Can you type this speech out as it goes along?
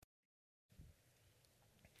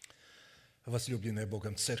Возлюбленная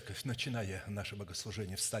Богом Церковь, начиная наше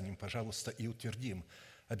богослужение, встанем, пожалуйста, и утвердим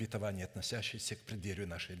обетование, относящееся к преддверию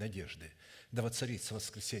нашей надежды. Да воцарится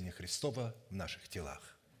воскресение Христова в наших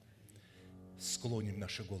телах. Склоним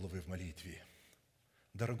наши головы в молитве.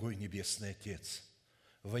 Дорогой Небесный Отец,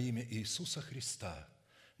 во имя Иисуса Христа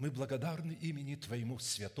мы благодарны имени Твоему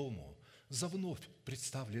Святому за вновь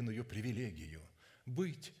представленную привилегию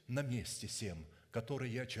быть на месте сем,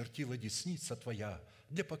 которое очертила десница Твоя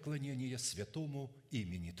для поклонения святому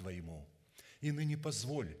имени Твоему. И ныне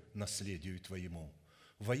позволь наследию Твоему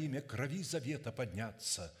во имя крови завета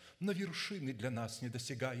подняться на вершины для нас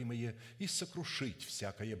недосягаемые и сокрушить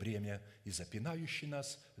всякое бремя и запинающий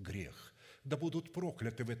нас грех. Да будут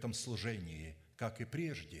прокляты в этом служении, как и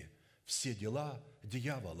прежде, все дела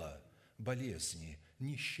дьявола, болезни,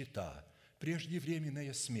 нищета,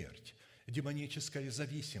 преждевременная смерть, демоническая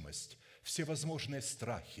зависимость, всевозможные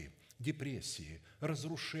страхи, депрессии,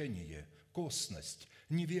 разрушение, косность,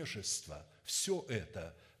 невежество – все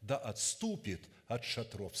это да отступит от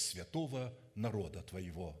шатров святого народа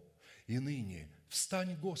Твоего. И ныне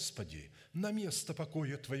встань, Господи, на место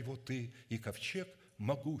покоя Твоего Ты и ковчег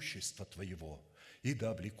могущества Твоего, и да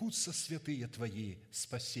облекутся святые Твои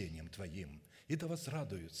спасением Твоим, и да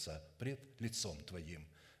возрадуются пред лицом Твоим.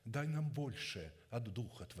 Дай нам больше от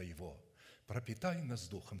Духа Твоего, пропитай нас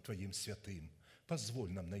Духом Твоим святым, позволь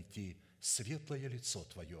нам найти светлое лицо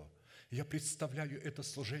Твое. Я представляю это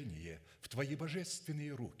служение в Твои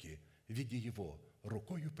божественные руки, веди его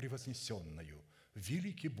рукою превознесенную.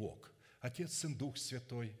 Великий Бог, Отец, Сын, Дух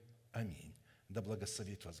Святой. Аминь. Да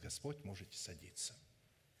благословит вас Господь, можете садиться.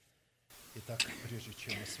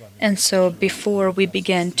 And so before we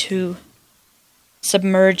begin to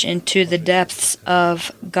submerge into the depths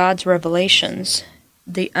of God's revelations,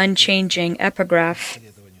 the unchanging epigraph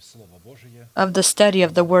of the study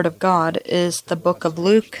of the Word of God is the book of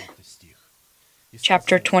Luke,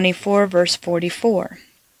 chapter 24, verse 44.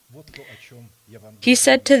 He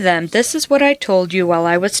said to them, "This is what I told you while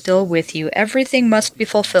I was still with you. Everything must be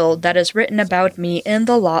fulfilled that is written about me in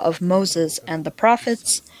the law of Moses and the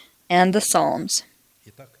prophets and the Psalms."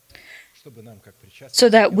 So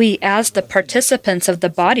that we, as the participants of the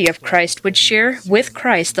body of Christ, would share with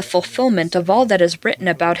Christ the fulfillment of all that is written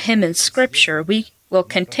about Him in Scripture, we will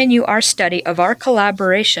continue our study of our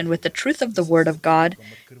collaboration with the truth of the Word of God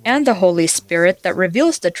and the Holy Spirit that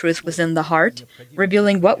reveals the truth within the heart,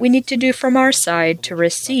 revealing what we need to do from our side to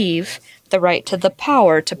receive the right to the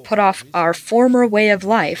power to put off our former way of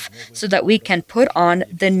life so that we can put on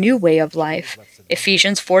the new way of life.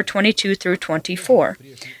 Ephesians 4:22 through 24.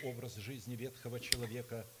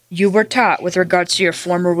 You were taught with regards to your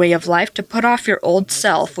former way of life to put off your old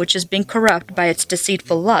self, which is being corrupt by its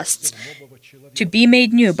deceitful lusts, to be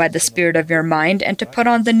made new by the spirit of your mind, and to put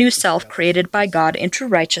on the new self created by God in true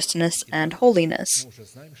righteousness and holiness.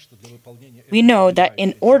 We know that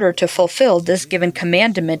in order to fulfill this given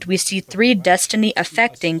commandment, we see three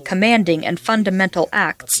destiny-affecting, commanding, and fundamental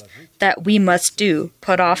acts that we must do: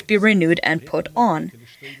 put off, be renewed, and put on.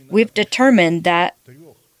 We've determined that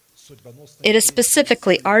it is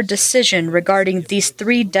specifically our decision regarding these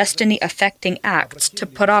three destiny-affecting acts, to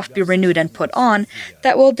put off, be renewed, and put on,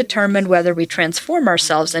 that will determine whether we transform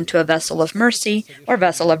ourselves into a vessel of mercy or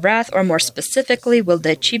vessel of wrath, or more specifically, will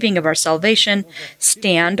the achieving of our salvation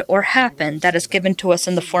stand or happen. That is given to us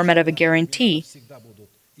in the format of a guarantee.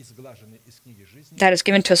 That is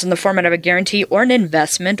given to us in the format of a guarantee or an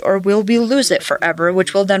investment, or will we lose it forever,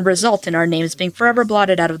 which will then result in our names being forever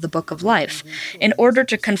blotted out of the book of life. In order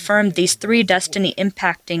to confirm these three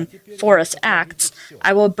destiny-impacting for us acts,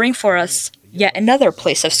 I will bring for us yet another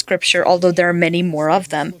place of Scripture, although there are many more of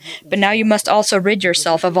them. But now you must also rid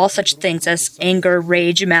yourself of all such things as anger,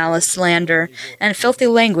 rage, malice, slander, and filthy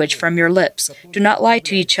language from your lips. Do not lie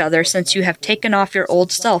to each other, since you have taken off your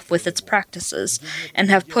old self with its practices, and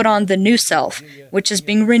have put on the new self, which is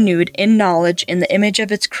being renewed in knowledge in the image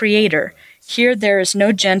of its Creator. Here there is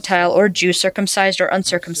no Gentile or Jew, circumcised or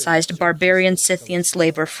uncircumcised, barbarian, Scythian,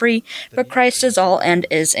 slave or free, but Christ is all and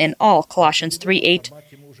is in all. Colossians 3:8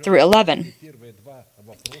 through 11.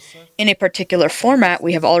 In a particular format,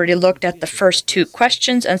 we have already looked at the first two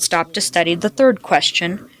questions and stopped to study the third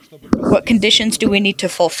question. What conditions do we need to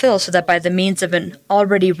fulfill so that by the means of an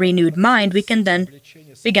already renewed mind, we can then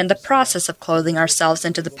begin the process of clothing ourselves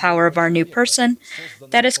into the power of our new person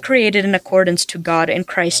that is created in accordance to God in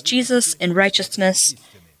Christ Jesus, in righteousness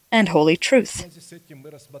and holy truth.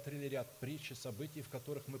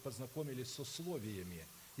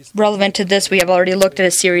 Relevant to this, we have already looked at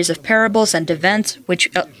a series of parables and events which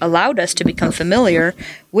allowed us to become familiar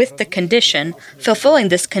with the condition. Fulfilling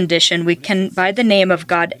this condition, we can, by the name of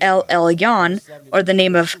God El Elyon, or the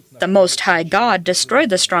name of the Most High God, destroy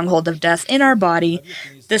the stronghold of death in our body.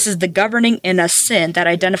 This is the governing in us sin that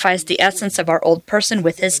identifies the essence of our old person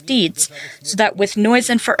with his deeds, so that with noise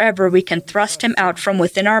and forever we can thrust him out from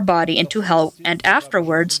within our body into hell, and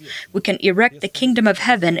afterwards we can erect the kingdom of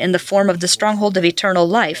heaven in the form of the stronghold of eternal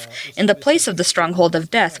life, in the place of the stronghold of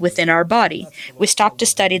death within our body. We stop to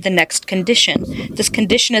study the next condition. This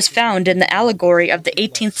condition is found in the allegory of the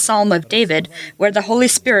 18th Psalm of David, where the Holy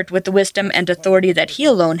Spirit, with the wisdom and authority that he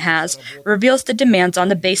alone has, reveals the demands on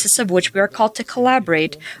the basis of which we are called to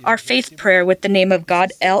collaborate our faith prayer with the name of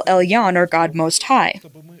God El Elyon, or God Most High.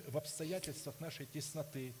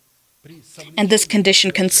 And this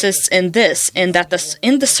condition consists in that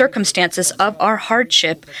in the circumstances of our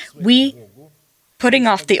hardship, we, putting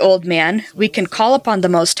off the old man, we can call upon the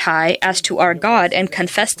Most High as to our God and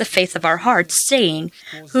confess the faith of our hearts, saying,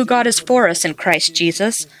 who God is for us in Christ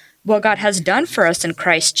Jesus, what God has done for us in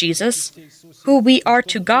Christ Jesus, who we are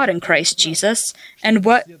to God in Christ Jesus, and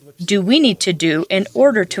what do we need to do in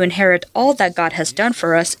order to inherit all that God has done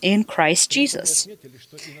for us in Christ Jesus.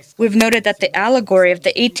 We've noted that the allegory of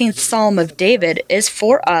the 18th Psalm of David is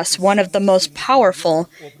for us one of the most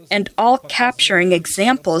powerful and all-capturing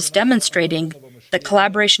examples demonstrating the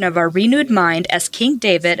collaboration of our renewed mind as King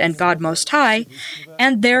David and God Most High,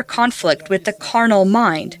 and their conflict with the carnal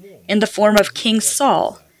mind in the form of King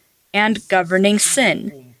Saul, and governing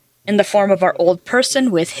sin in the form of our old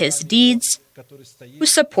person with his deeds, who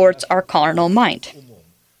supports our carnal mind.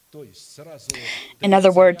 In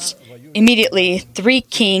other words, immediately 3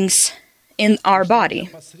 kings in our body.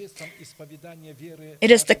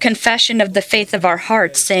 It is the confession of the faith of our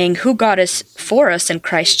hearts, saying who God is for us in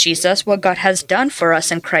Christ Jesus, what God has done for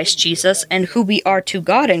us in Christ Jesus, and who we are to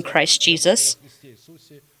God in Christ Jesus.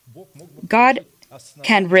 God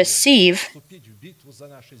can receive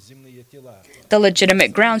the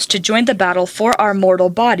legitimate grounds to join the battle for our mortal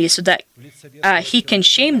body, so that he can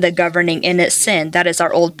shame the governing in its sin, that is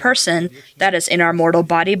our old person, that is in our mortal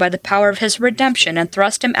body, by the power of his redemption, and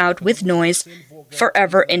thrust him out with noise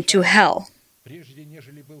forever into hell.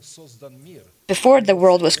 Before the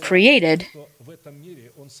world was created,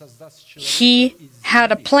 he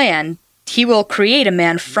had a plan. He will create a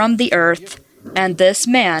man from the earth, and this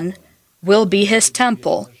man will be his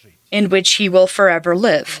temple, in which he will forever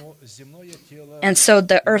live. And so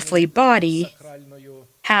the earthly body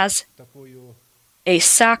has a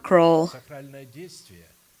sacral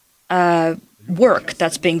work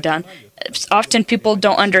that's being done. Often people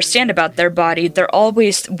don't understand about their body. They're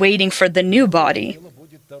always waiting for the new body.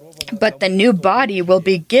 But the new body will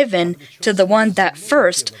be given to the one that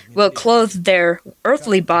first will clothe their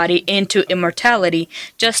earthly body into immortality,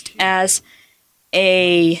 just as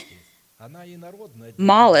a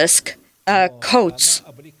mollusk coats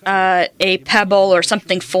a pebble or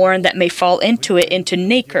something foreign that may fall into it into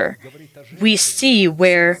nacre. We see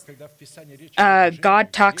where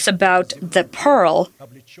God talks about the pearl.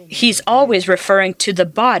 He's always referring to the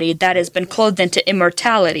body that has been clothed into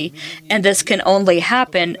immortality, and this can only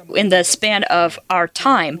happen in the span of our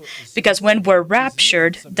time, because when we're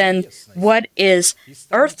raptured, then what is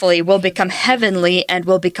earthly will become heavenly and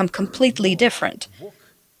will become completely different.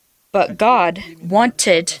 But God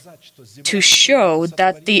wanted to show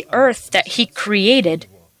that the earth that he created,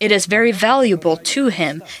 it is very valuable to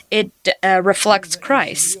him. It reflects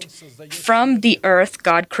Christ. From the earth,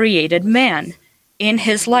 God created man in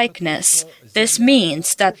his likeness. This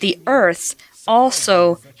means that the earth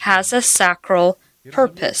also has a sacral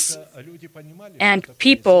purpose. And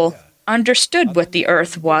people understood what the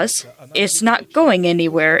earth was. It's not going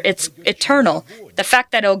anywhere. It's eternal. The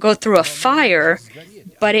fact that it'll go through a fire,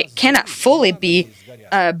 but it cannot fully be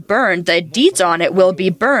burned. The deeds on it will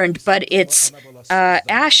be burned, but its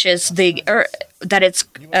ashes, the earth that it's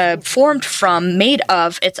formed from, made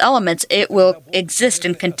of, its elements, it will exist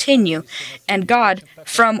and continue. And God,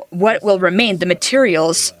 from what will remain, the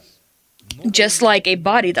materials, just like a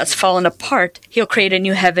body that's fallen apart, he'll create a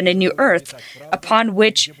new heaven and new earth, upon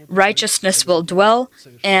which righteousness will dwell,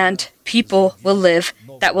 and people will live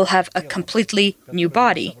that will have a completely new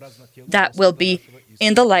body, that will be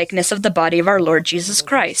in the likeness of the body of our Lord Jesus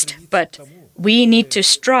Christ. But we need to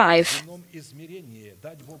strive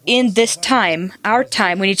in this time, our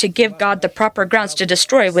time. We need to give God the proper grounds to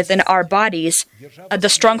destroy within our bodies the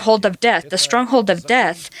stronghold of death. The stronghold of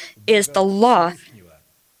death is the law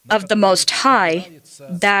of the Most High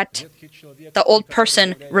that the old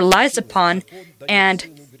person relies upon,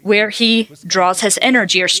 and where he draws his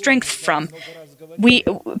energy or strength from.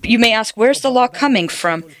 You may ask, where's the law coming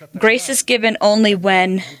from? Grace is given only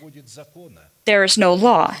when there is no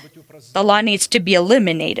law. The law needs to be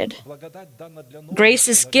eliminated. Grace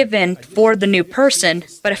is given for the new person,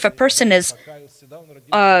 but if a person has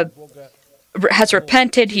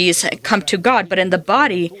repented, he's come to God, but in the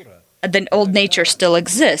body, the old nature still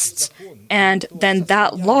exists. And then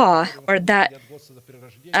that law, or that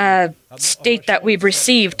state that we've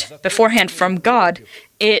received beforehand from God,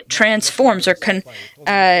 it transforms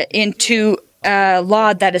into a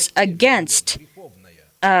law that is against.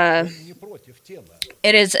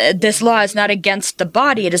 This law is not against the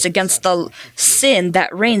body; it is against the sin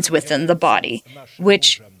that reigns within the body,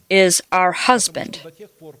 which is our husband.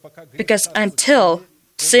 Because until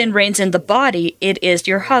sin reigns in the body, it is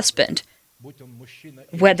your husband,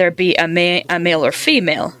 whether it be a male or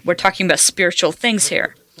female. We're talking about spiritual things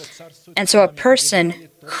here. And so a person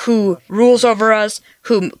who rules over us,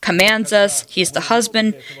 who commands us, he's the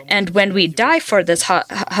husband. And when we die for this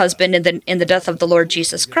husband in the death of the Lord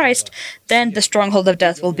Jesus Christ, then the stronghold of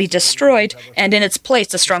death will be destroyed, and in its place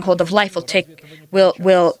the stronghold of life will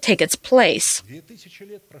take its place.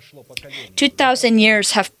 2,000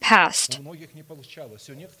 years have passed.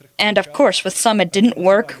 And of course, with some it didn't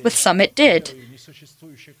work, with some it did.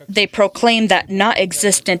 They proclaimed that not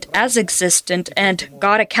existent as existent, and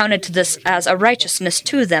God accounted to this as a righteousness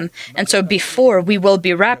to them. And so before we will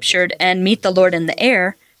be raptured and meet the Lord in the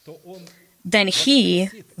air, then He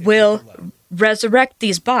will resurrect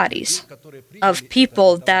these bodies of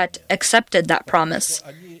people that accepted that promise,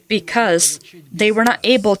 because they were not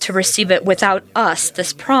able to receive it without us,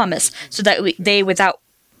 this promise, so that they without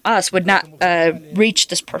us would not reach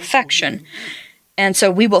this perfection. And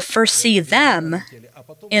so we will first see them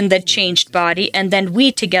in the changed body, and then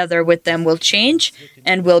we together with them will change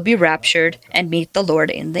and will be raptured and meet the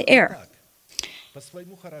Lord in the air.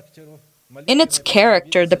 In its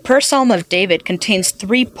character, the prayer psalm of David contains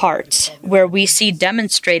 3 parts, where we see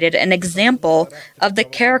demonstrated an example of the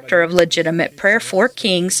character of legitimate prayer for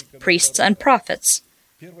kings, priests, and prophets.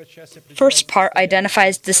 First part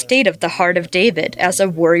identifies the state of the heart of David as a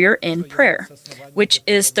warrior in prayer, which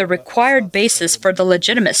is the required basis for the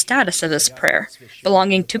legitimate status of his prayer,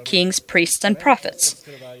 belonging to kings, priests, and prophets.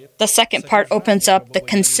 The second part opens up the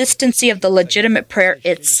consistency of the legitimate prayer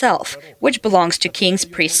itself, which belongs to kings,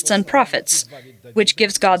 priests, and prophets, which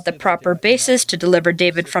gives God the proper basis to deliver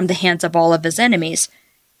David from the hands of all of his enemies.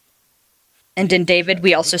 And in David,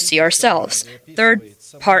 we also see ourselves. Third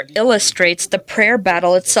part illustrates the prayer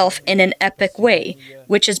battle itself in an epic way,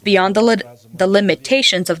 which is beyond the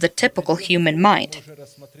limitations of the typical human mind.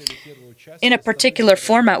 In a particular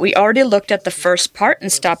format, we already looked at the first part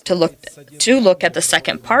and stopped to look at the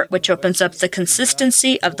second part, which opens up the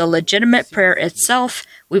consistency of the legitimate prayer itself.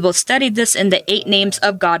 We will study this in the 8 names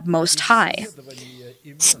of God Most High.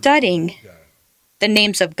 Studying the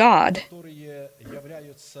names of God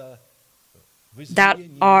that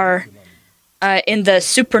are in the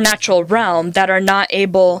supernatural realm, that are not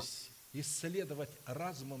able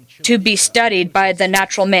to be studied by the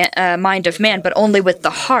natural mind of man, but only with the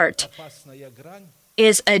heart,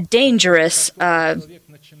 is a dangerous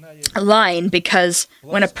line, because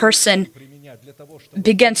when a person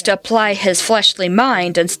begins to apply his fleshly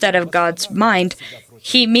mind instead of God's mind,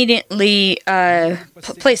 he immediately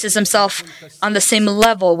places himself on the same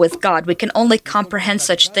level with God. We can only comprehend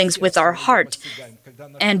such things with our heart.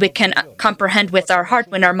 And we can comprehend with our heart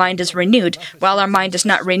when our mind is renewed. While our mind is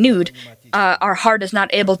not renewed, our heart is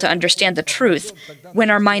not able to understand the truth. When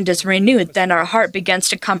our mind is renewed, then our heart begins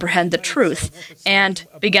to comprehend the truth and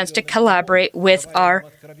begins to collaborate with our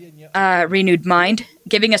renewed mind,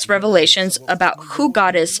 giving us revelations about who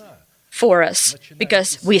God is for us,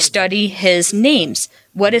 because we study His names.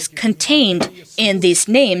 What is contained in these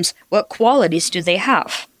names? What qualities do they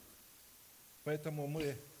have?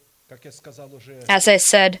 As I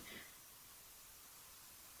said,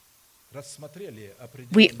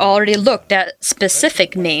 we already looked at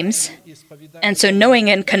specific names, and so knowing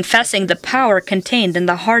and confessing the power contained in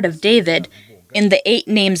the heart of David in the 8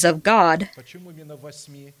 names of God.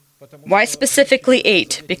 Why specifically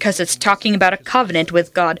 8? Because it's talking about a covenant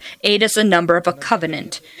with God. 8 is the number of a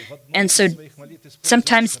covenant. And so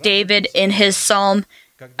sometimes David in his psalm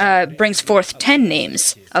brings forth 10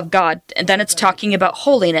 names of God, and then it's talking about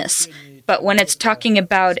holiness. But when it's talking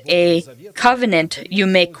about a covenant you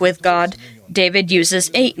make with God, David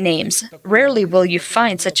uses 8 names. Rarely will you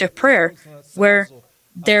find such a prayer where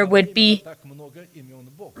there would be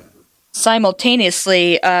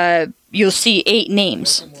simultaneously, you'll see 8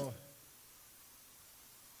 names.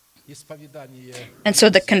 And so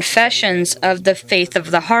the confessions of the faith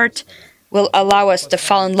of the heart will allow us to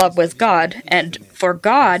fall in love with God. And for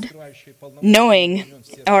God, knowing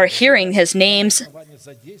or hearing his names,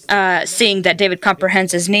 seeing that David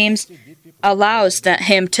comprehends his names, allows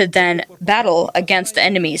him to then battle against the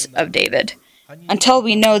enemies of David. Until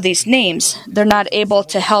we know these names, they're not able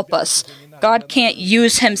to help us. God can't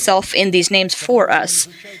use himself in these names for us.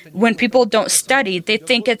 When people don't study, they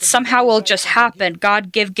think it somehow will just happen.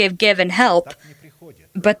 God give, and help.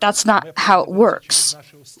 But that's not how it works.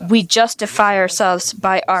 We justify ourselves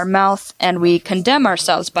by our mouth, and we condemn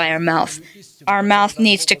ourselves by our mouth. Our mouth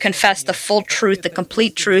needs to confess the full truth, the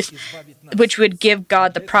complete truth, which would give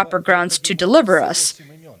God the proper grounds to deliver us.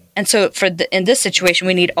 And so in this situation,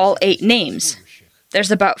 we need all 8 names.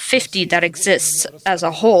 There's about 50 that exists as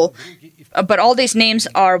a whole, but all these names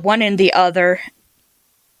are one in the other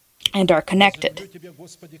and are connected.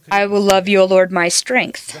 I will love you, O Lord, my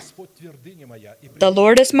strength. The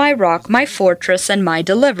Lord is my rock, my fortress, and my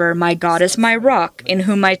deliverer. My God is my rock, in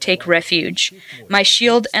whom I take refuge, my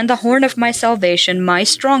shield and the horn of my salvation, my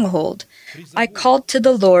stronghold. I called to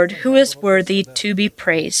the Lord, who is worthy to be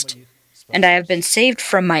praised, and I have been saved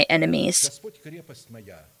from my enemies.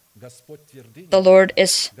 The Lord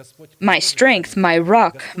is my strength, my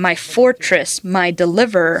rock, my fortress, my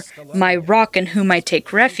deliverer, my rock in whom I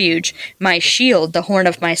take refuge, my shield, the horn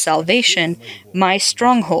of my salvation, my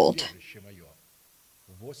stronghold.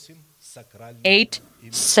 8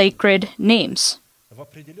 sacred names.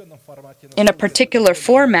 In a particular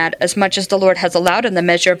format, as much as the Lord has allowed in the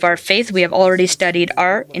measure of our faith, we have already studied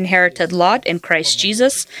our inherited lot in Christ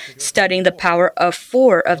Jesus, studying the power of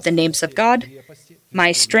 4 of the names of God: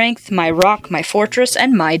 my strength, my rock, my fortress,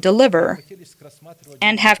 and my deliverer,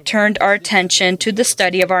 and have turned our attention to the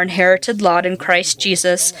study of our inherited lot in Christ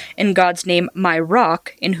Jesus, in God's name, my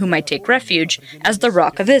rock, in whom I take refuge, as the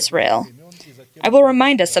rock of Israel. I will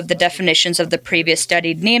remind us of the definitions of the previous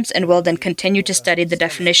studied names, and will then continue to study the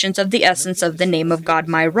definitions of the essence of the name of God,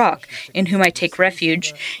 my rock, in whom I take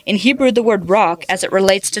refuge. In Hebrew, the word rock, as it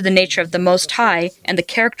relates to the nature of the Most High and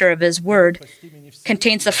the character of his word,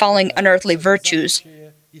 contains the following unearthly virtues.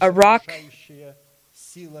 A rock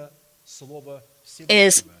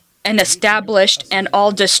is an established and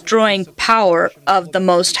all-destroying power of the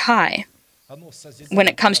Most High. When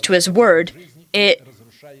it comes to his word, it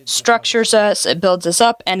structures us, it builds us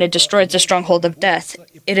up, and it destroys the stronghold of death.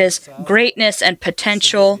 It is greatness and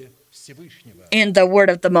potential in the word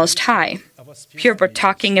of the Most High. Here we're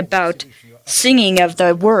talking about singing of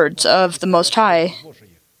the words of the Most High.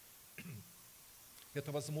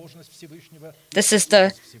 This is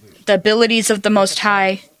the abilities of the Most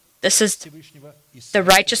High. This is the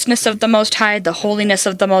righteousness of the Most High, the holiness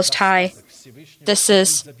of the Most High. This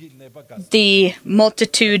is the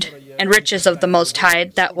multitude and riches of the Most High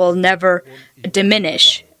that will never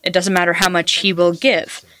diminish. It doesn't matter how much he will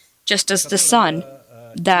give. Just as the sun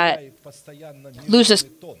that loses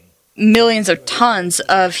millions of tons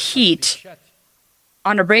of heat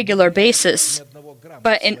on a regular basis,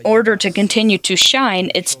 but in order to continue to shine,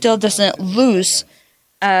 it still doesn't lose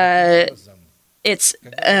its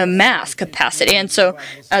mass capacity. And so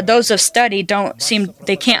those of study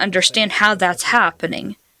they can't understand how that's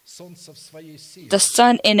happening. The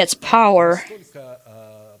sun in its power,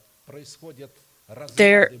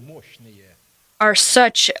 there are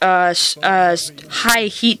such high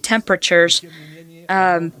heat temperatures,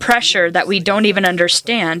 pressure that we don't even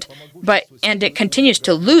understand, and it continues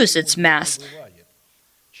to lose its mass,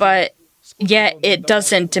 but yet it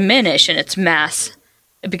doesn't diminish in its mass,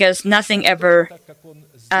 because nothing ever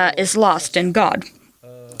is lost in God.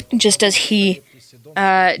 Just as he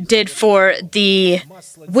did for the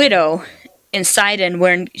widow in Sidon,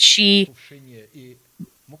 when she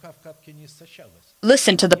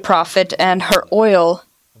listened to the prophet, and her oil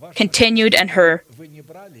continued and her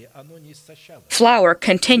flour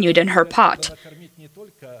continued in her pot.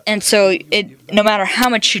 And so no matter how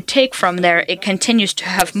much you take from there, it continues to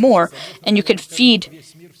have more, and you could feed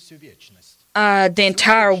the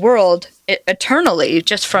entire world eternally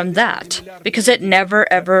just from that, because it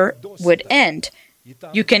never ever would end.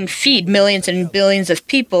 You can feed millions and billions of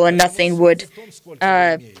people and nothing would...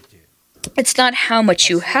 it's not how much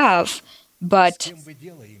you have, but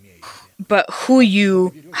who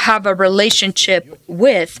you have a relationship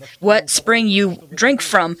with, what spring you drink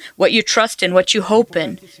from, what you trust in, what you hope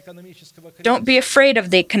in. Don't be afraid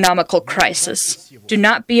of the economical crisis. Do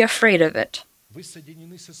not be afraid of it.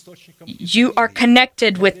 You are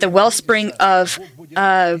connected with the wellspring of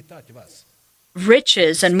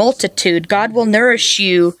riches and multitude. God will nourish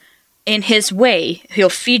you in his way. He'll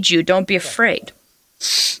feed you. Don't be afraid.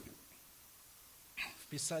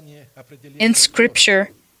 In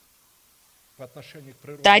Scripture,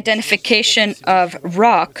 the identification of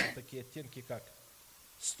rock,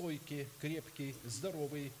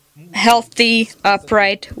 healthy,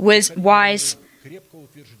 upright, wise,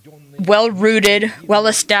 well-rooted,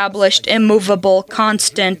 well-established, immovable,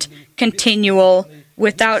 constant, continual,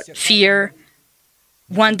 without fear,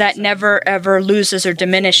 one that never ever loses or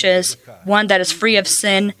diminishes, one that is free of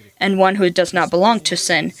sin, and one who does not belong to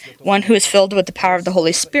sin, one who is filled with the power of the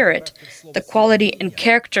Holy Spirit. The quality and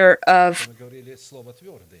character of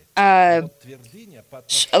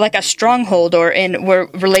like a stronghold, or in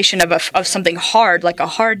relation of something hard, like a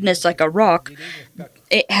hardness, like a rock,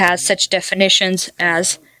 it has such definitions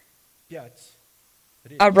as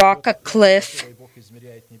a rock, a cliff,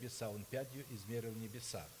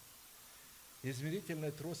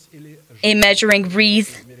 a measuring reed,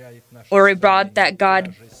 or a rod that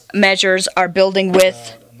God measures our building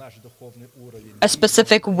with, a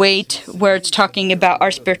specific weight where it's talking about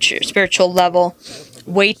our spiritual level,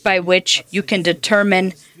 weight by which you can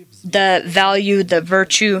determine the value, the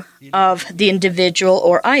virtue of the individual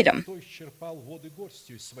or item.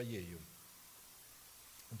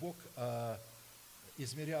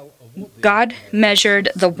 God measured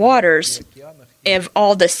the waters of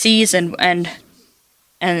all the seas and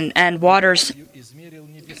waters,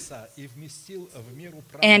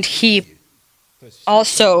 and He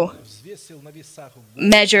also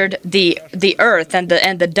measured the earth and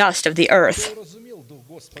the dust of the earth.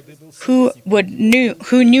 Who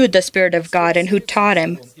knew the Spirit of God, and who taught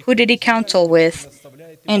him? Who did he counsel with,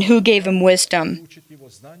 and who gave him wisdom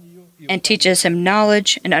and teaches him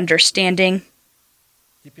knowledge and understanding?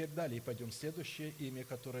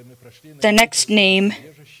 The next name,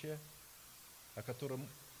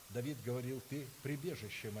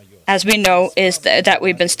 as we know, is that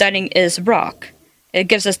we've been studying, is rock. It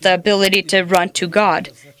gives us the ability to run to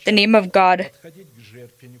God. The name of God,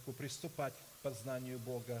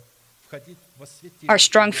 our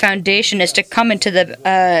strong foundation, is to come into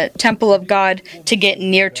the temple of God, to get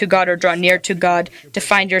near to God or draw near to God, to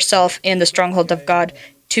find yourself in the stronghold of God,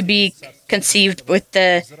 to be conceived with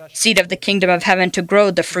the seed of the kingdom of heaven, to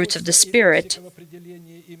grow the fruits of the Spirit.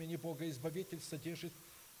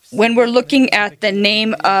 When we're looking at the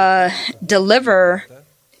name Deliverer,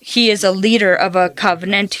 He is a leader of a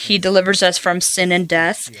covenant. He delivers us from sin and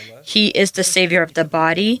death. He is the Savior of the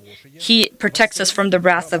body. He protects us from the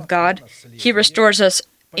wrath of God. He restores us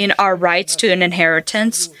in our rights to an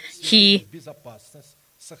inheritance. He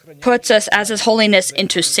puts us as His holiness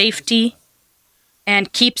into safety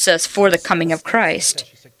and keeps us for the coming of Christ.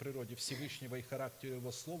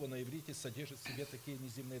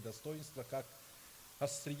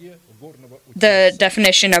 The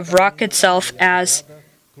definition of rock itself as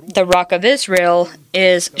the rock of Israel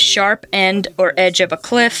is sharp end or edge of a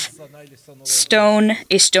cliff, stone,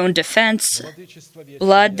 a stone defense,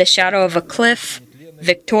 blood, the shadow of a cliff,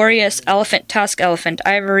 victorious, elephant tusk, elephant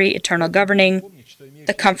ivory, eternal governing,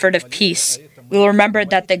 the comfort of peace. We will remember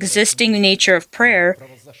that the existing nature of prayer,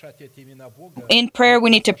 in prayer we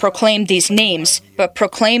need to proclaim these names, but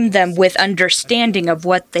proclaim them with understanding of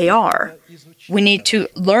what they are. We need to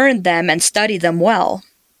learn them and study them well.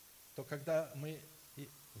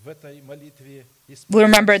 We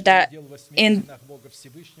remember that in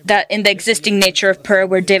the existing nature of prayer,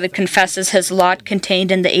 where David confesses his lot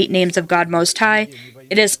contained in the 8 names of God Most High,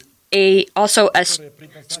 it is also a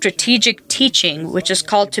strategic teaching, which is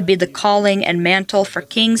called to be the calling and mantle for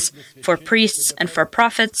kings, for priests, and for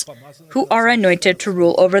prophets, who are anointed to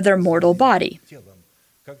rule over their mortal body.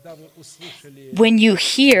 When you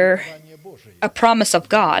hear a promise of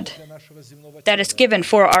God that is given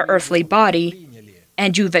for our earthly body,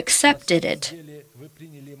 and you've accepted it,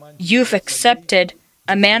 you've accepted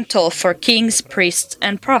a mantle for kings, priests,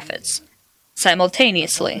 and prophets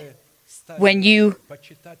simultaneously. When you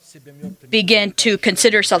begin to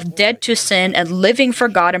consider yourself dead to sin and living for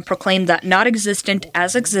God and proclaim that not existent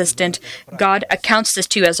as existent, God accounts this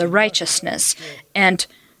to you as a righteousness. And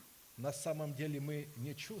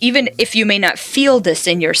even if you may not feel this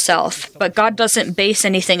in yourself, but God doesn't base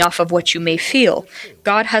anything off of what you may feel.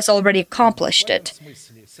 God has already accomplished it.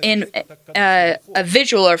 In a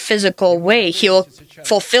visual or physical way, He will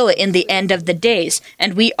fulfill it in the end of the days.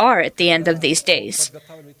 And we are at the end of these days,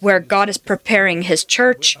 where God is preparing His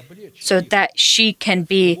church so that she can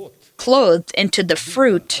be clothed into the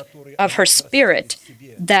fruit of her Spirit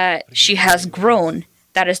that she has grown.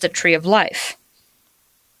 That is the tree of life.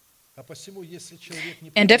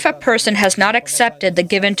 And if a person has not accepted the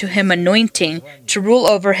given to him anointing to rule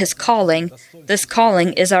over his calling, this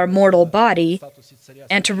calling is our mortal body,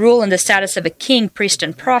 and to rule in the status of a king, priest,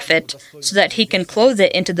 and prophet, so that he can clothe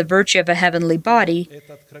it into the virtue of a heavenly body,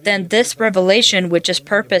 then this revelation, which is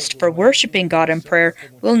purposed for worshiping God in prayer,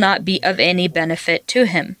 will not be of any benefit to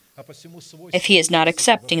him, if he is not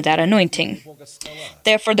accepting that anointing.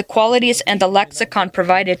 Therefore, the qualities and the lexicon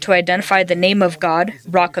provided to identify the name of God,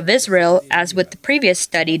 Rock of Israel, as with the previous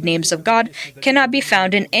studied names of God, cannot be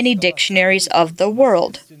found in any dictionaries of the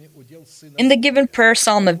world. In the given prayer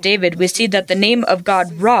psalm of David, we see that the name of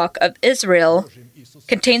God, Rock of Israel,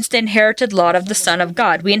 contains the inherited lot of the Son of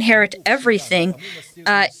God. We inherit everything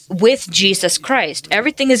with Jesus Christ.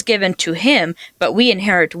 Everything is given to him, but we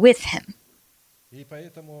inherit with him.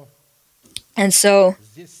 And so,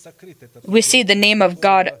 we see the name of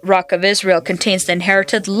God, Rock of Israel, contains the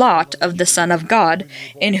inherited lot of the Son of God,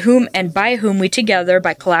 in whom and by whom we together,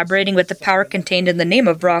 by collaborating with the power contained in the name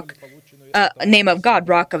of God,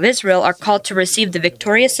 Rock of Israel, are called to receive the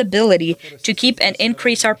victorious ability to keep and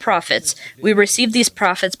increase our profits. We receive these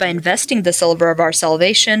profits by investing the silver of our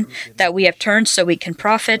salvation that we have turned so we can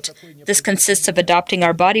profit. This consists of adopting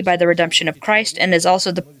our body by the redemption of Christ and is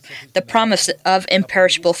also the promise of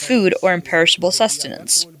imperishable food or imperishable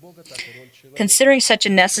sustenance. Considering such a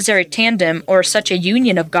necessary tandem or such a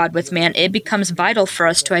union of God with man, it becomes vital for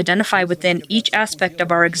us to identify within each aspect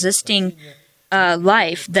of our existing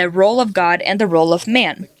life the role of God and the role of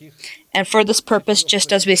man. And for this purpose,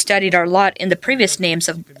 just as we studied our lot in the previous names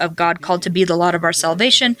of God called to be the lot of our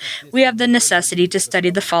salvation, we have the necessity to study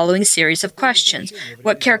the following series of questions.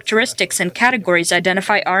 What characteristics and categories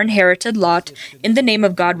identify our inherited lot in the name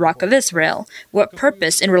of God, Rock of Israel? What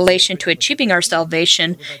purpose in relation to achieving our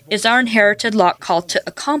salvation is our inherited lot called to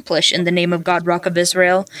accomplish in the name of God, Rock of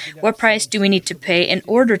Israel? What price do we need to pay in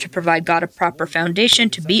order to provide God a proper foundation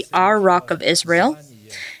to be our Rock of Israel?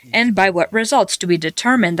 And by what results do we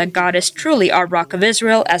determine that God is truly our Rock of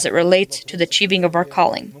Israel as it relates to the achieving of our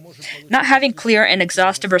calling? Not having clear and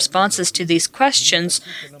exhaustive responses to these questions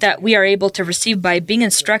that we are able to receive by being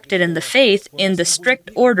instructed in the faith in the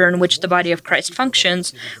strict order in which the body of Christ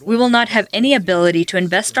functions, we will not have any ability to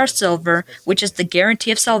invest our silver, which is the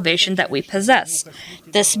guarantee of salvation that we possess.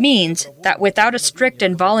 This means that without a strict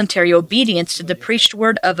and voluntary obedience to the preached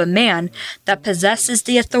word of a man that possesses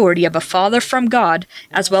the authority of a Father from God,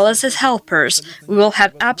 as well as his helpers, we will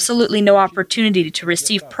have absolutely no opportunity to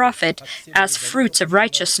receive profit as fruits of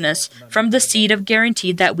righteousness from the seed of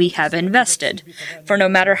guarantee that we have invested. For no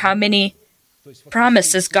matter how many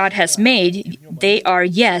promises God has made, they are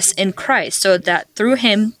yes in Christ, so that through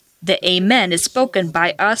him the Amen is spoken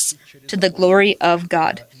by us to the glory of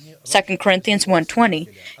God. 2 Corinthians 1:20.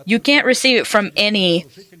 You can't receive it from any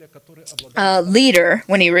leader.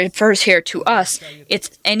 When he refers here to us,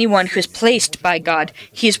 it's anyone who's placed by God.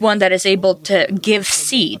 He's one that is able to give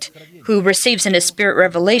seed, who receives in his spirit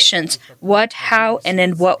revelations what, how, and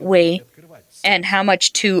in what way, and how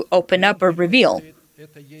much to open up or reveal.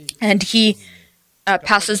 And he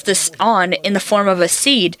passes this on in the form of a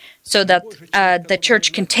seed so that the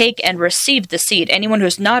church can take and receive the seed. Anyone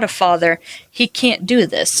who's not a father, he can't do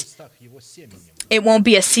this. It won't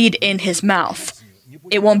be a seed in his mouth.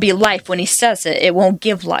 It won't be life when he says it. It won't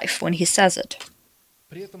give life when he says it.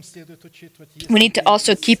 We need to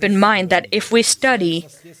also keep in mind that if we study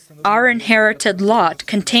our inherited lot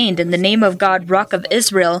contained in the name of God, Rock of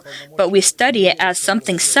Israel, but we study it as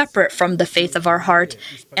something separate from the faith of our heart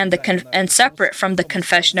and separate from the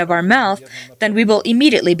confession of our mouth, then we will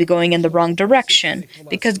immediately be going in the wrong direction,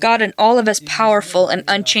 because God in all of his powerful and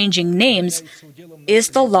unchanging names is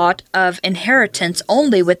the lot of inheritance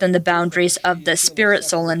only within the boundaries of the spirit,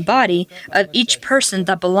 soul, and body of each person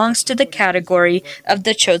that belongs to the category of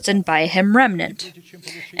the chosen by him remnant.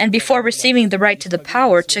 And before receiving the right to the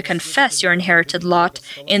power to confess your inherited lot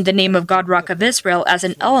in the name of God, Rock of Israel, as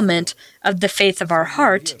an element of the faith of our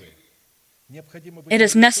heart, it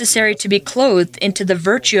is necessary to be clothed into the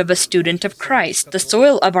virtue of a student of Christ. The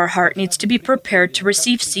soil of our heart needs to be prepared to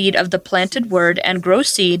receive seed of the planted word and grow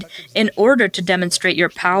seed in order to demonstrate your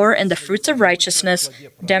power and the fruits of righteousness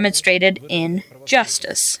demonstrated in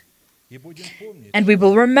justice. And we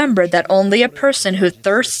will remember that only a person who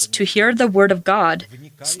thirsts to hear the word of God,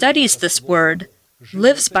 studies this word,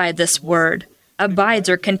 lives by this word, abides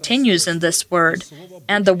or continues in this word,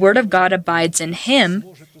 and the word of God abides in him,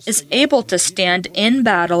 is able to stand in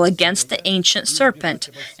battle against the ancient serpent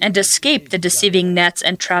and escape the deceiving nets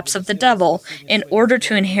and traps of the devil in order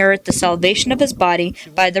to inherit the salvation of his body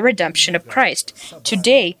by the redemption of Christ.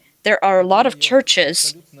 Today, there are a lot of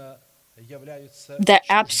churches that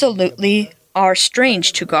absolutely are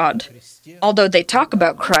strange to God, although they talk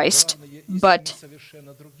about Christ, but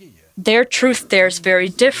their truth there is very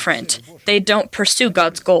different. They don't pursue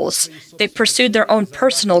God's goals. They pursue their own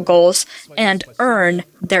personal goals and earn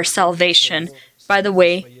their salvation by the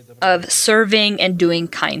way of serving and doing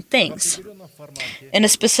kind things. In a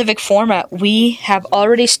specific format, we have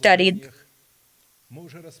already studied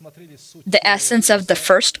the essence of the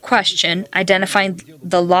first question, identifying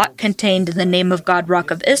the lot contained in the name of God,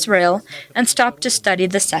 Rock of Israel, and stopped to study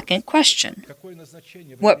the second question.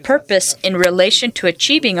 What purpose in relation to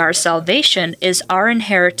achieving our salvation is our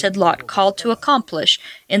inherited lot called to accomplish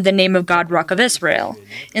in the name of God, Rock of Israel?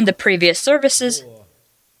 In the previous services,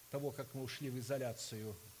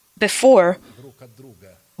 before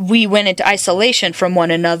we went into isolation from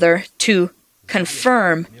one another to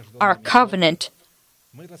confirm our covenant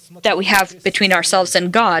that we have between ourselves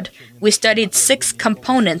and God, we studied 6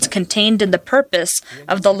 components contained in the purpose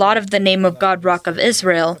of the lot of the name of God, Rock of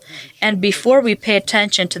Israel. And before we pay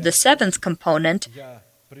attention to the 7th component,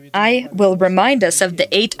 I will remind us of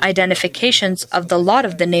the 8 identifications of the lot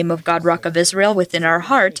of the name of God, Rock of Israel within our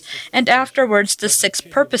heart, and afterwards the 6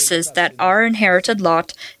 purposes that our inherited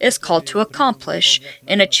lot is called to accomplish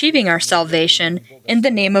in achieving our salvation in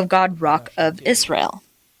the name of God, Rock of Israel.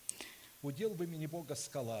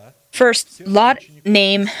 First, the lot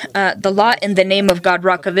in the name of God,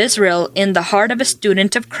 Rock of Israel, in the heart of a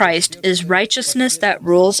student of Christ is righteousness that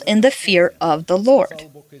rules in the fear of the Lord.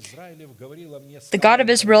 The God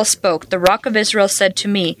of Israel spoke. The Rock of Israel said to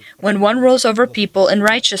me, when one rules over people in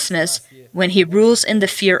righteousness, when he rules in the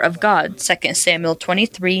fear of God. 2 Samuel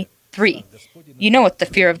 23:3. You know what the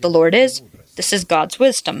fear of the Lord is? This is God's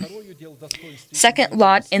wisdom. Second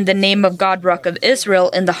lot in the name of God, Rock of Israel,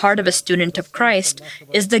 in the heart of a student of Christ,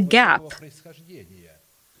 is the gap,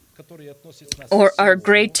 or our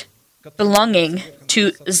great belonging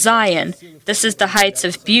to Zion. This is the heights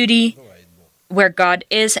of beauty, where God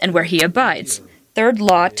is and where He abides. Third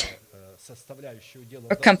lot,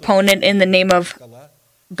 or component in the name of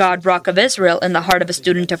God, Rock of Israel, in the heart of a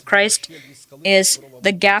student of Christ, is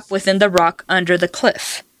the gap within the rock under the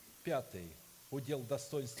cliff.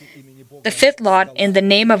 The fifth lot in the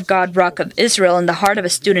name of God, Rock of Israel, in the heart of a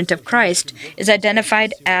student of Christ, is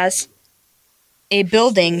identified as a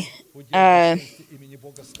building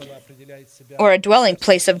or a dwelling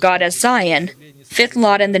place of God as Zion. Fifth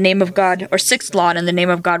lot in the name of God, or sixth lot in the name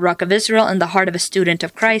of God, Rock of Israel, in the heart of a student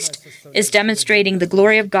of Christ, is demonstrating the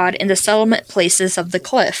glory of God in the settlement places of the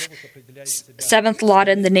cliff. Seventh lot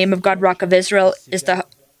in the name of God, Rock of Israel, is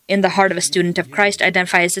in the heart of a student of Christ,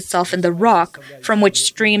 identifies itself in the rock from which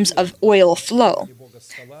streams of oil flow.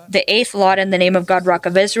 The eighth lot in the name of God, Rock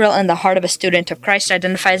of Israel, in the heart of a student of Christ,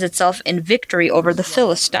 identifies itself in victory over the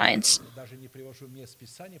Philistines.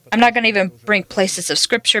 I'm not going to even bring places of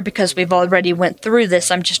Scripture because we've already went through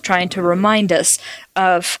this. I'm just trying to remind us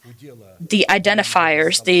of the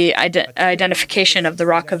identifiers, the identification of the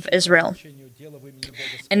Rock of Israel.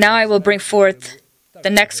 And now I will bring forth the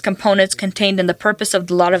next components contained in the purpose of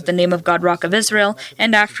the lot of the name of God, Rock of Israel,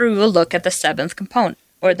 and after we will look at the seventh component,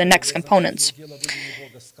 or the next components.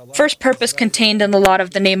 First purpose contained in the lot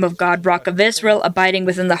of the name of God, Rock of Israel, abiding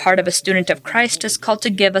within the heart of a student of Christ, is called to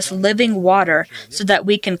give us living water so that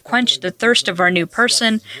we can quench the thirst of our new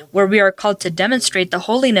person, where we are called to demonstrate the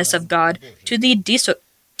holiness of God to the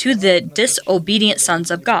disobedient sons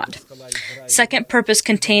of God. Second purpose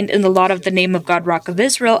contained in the lot of the name of God, Rock of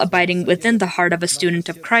Israel, abiding within the heart of a student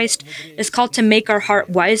of Christ, is called to make our heart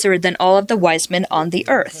wiser than all of the wise men on the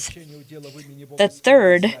earth. The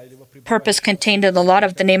third purpose contained in the lot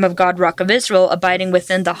of the name of God, Rock of Israel, abiding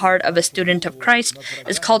within the heart of a student of Christ,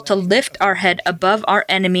 is called to lift our head above our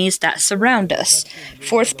enemies that surround us.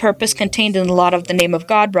 Fourth purpose contained in the lot of the name of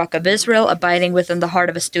God, Rock of Israel, abiding within the heart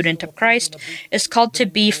of a student of Christ, is called to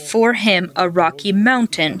be for him a rocky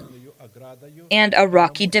mountain and a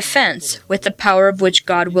rocky defense, with the power of which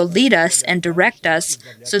God will lead us and direct us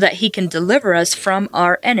so that He can deliver us from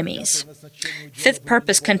our enemies. Fifth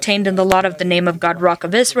purpose contained in the lot of the name of God, Rock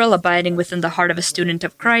of Israel, abiding within the heart of a student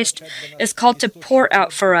of Christ, is called to pour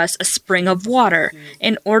out for us a spring of water,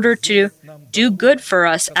 in order to do good for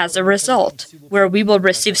us as a result, where we will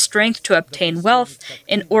receive strength to obtain wealth,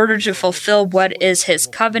 in order to fulfill what is His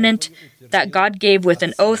covenant that God gave with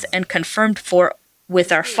an oath and confirmed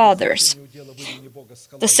with our fathers.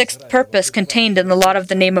 The sixth purpose contained in the lot of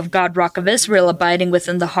the name of God, Rock of Israel, abiding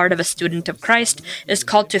within the heart of a student of Christ, is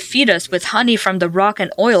called to feed us with honey from the rock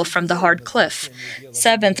and oil from the hard cliff.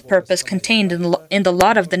 Seventh purpose contained in the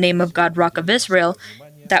lot of the name of God, Rock of Israel,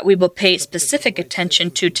 that we will pay specific attention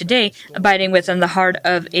to today, abiding within the heart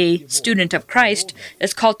of a student of Christ,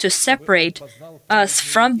 is called to separate us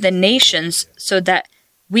from the nations so that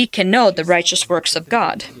we can know the righteous works of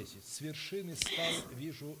God.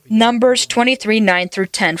 Numbers 23:9 through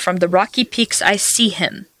 10. From the rocky peaks I see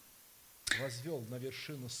him.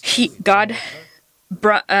 God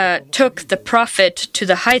took the prophet to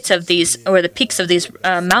the heights of these, or the peaks of these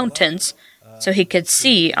mountains, so he could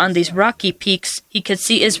see on these rocky peaks, he could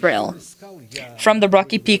see Israel. From the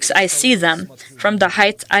rocky peaks I see them. From the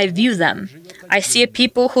heights I view them. I see a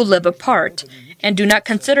people who live apart and do not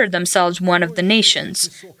consider themselves one of the nations.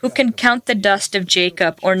 Who can count the dust of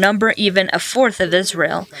Jacob or number even a fourth of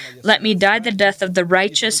Israel? Let me die the death of the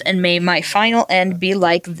righteous, and may my final end be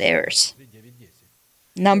like theirs.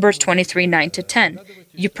 Numbers 23:9 to 10.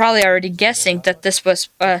 You're probably already guessing that this was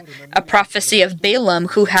a prophecy of Balaam,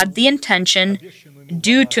 who had the intention,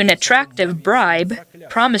 due to an attractive bribe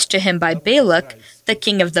promised to him by Balak, the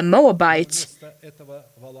king of the Moabites.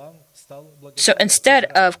 So instead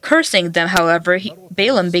of cursing them, however,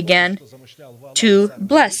 Balaam began to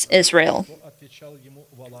bless Israel.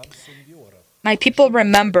 My people,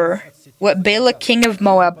 remember what Balak king of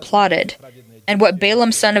Moab plotted, and what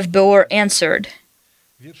Balaam son of Beor answered.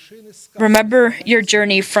 Remember your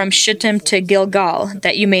journey from Shittim to Gilgal,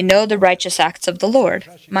 that you may know the righteous acts of the Lord.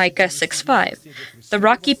 Micah 6:5. The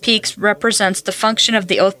rocky peaks represents the function of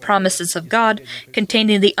the oath promises of God,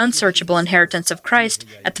 containing the unsearchable inheritance of Christ,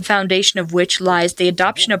 at the foundation of which lies the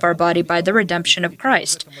adoption of our body by the redemption of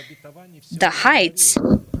Christ. The heights,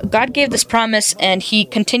 God gave this promise, and he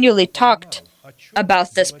continually talked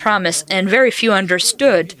about this promise, and very few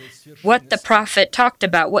understood what the prophet talked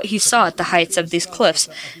about, what he saw at the heights of these cliffs.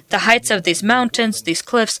 The heights of these mountains, these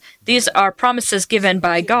cliffs, these are promises given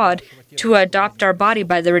by God to adopt our body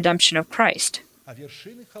by the redemption of Christ.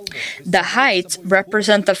 The heights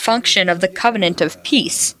represent the function of the covenant of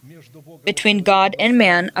peace between God and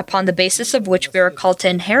man, upon the basis of which we are called to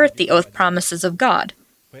inherit the oath promises of God.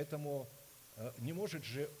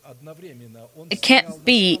 It can't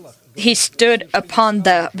be he stood upon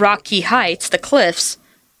the rocky heights, the cliffs,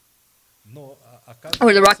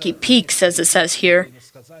 or the rocky peaks, as it says here.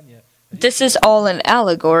 This is all an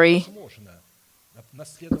allegory.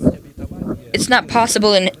 It's not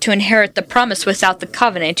possible to inherit the promise without the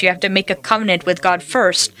covenant. You have to make a covenant with God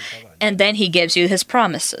first, and then he gives you his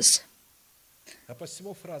promises.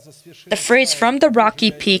 The phrase, from the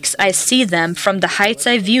rocky peaks I see them, from the heights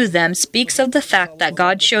I view them, speaks of the fact that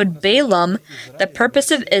God showed Balaam the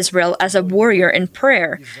purpose of Israel as a warrior in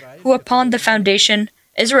prayer, who upon the foundation,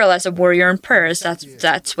 Israel as a warrior in prayer,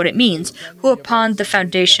 that's what it means, who upon the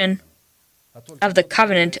foundation of the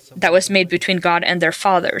covenant that was made between God and their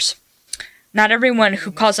fathers. Not everyone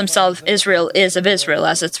who calls himself Israel is of Israel,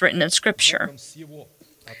 as it's written in Scripture.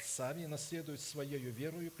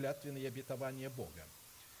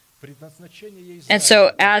 And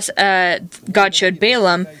so, as God showed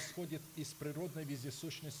Balaam,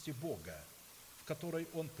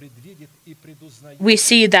 we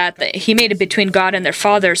see that he made it between God and their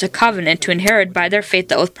fathers a covenant to inherit by their faith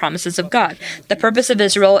the oath promises of God. The purpose of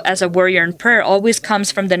Israel as a warrior in prayer always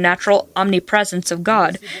comes from the natural omnipresence of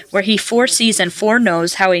God, where he foresees and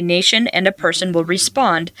foreknows how a nation and a person will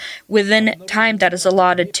respond within time that is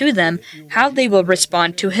allotted to them, how they will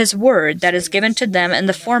respond to his word that is given to them in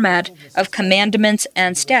the format of commandments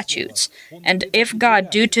and statutes. And if God,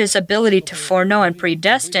 due to his ability to foreknow and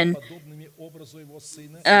predestine,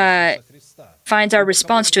 finds our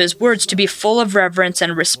response to his words to be full of reverence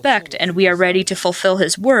and respect, and we are ready to fulfill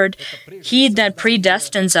his word, he then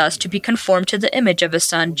predestines us to be conformed to the image of his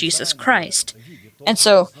Son, Jesus Christ. And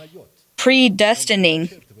so,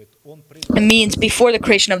 predestining means before the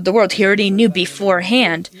creation of the world. He already knew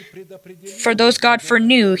beforehand. For those God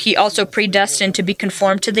foreknew, he also predestined to be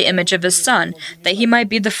conformed to the image of his Son, that he might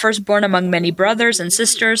be the firstborn among many brothers and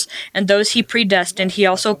sisters, and those he predestined, he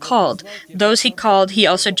also called. Those he called, he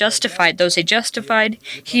also justified. Those he justified,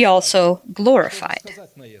 he also glorified.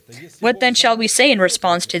 What then shall we say in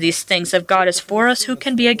response to these things? If God is for us, who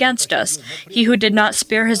can be against us? He who did not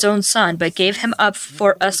spare his own Son, but gave him up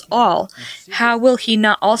for us all, how will he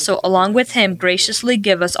not also, along with him, graciously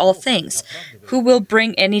give us all things? Who will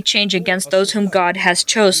bring any change against those whom God has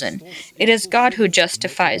chosen? It is God who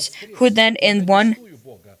justifies. Who then is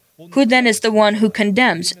the one who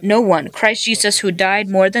condemns? No one. Christ Jesus, who died,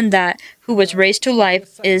 more than that, who was raised to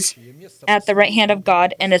life, is at the right hand of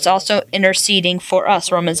God and is also interceding for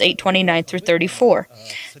us. Romans 8:29 through 34.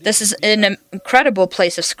 This is an incredible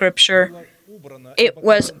place of Scripture. It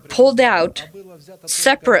was pulled out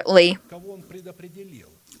separately,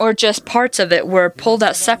 or just parts of it were pulled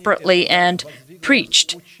out separately and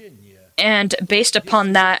preached. And based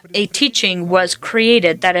upon that, a teaching was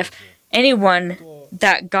created that if anyone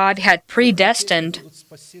that God had predestined,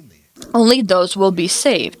 only those will be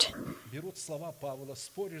saved.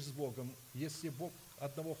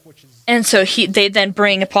 And so they then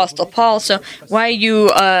bring Apostle Paul, so why are you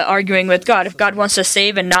arguing with God? If God wants to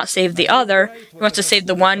save and not save the other, he wants to save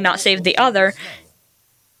the one, not save the other.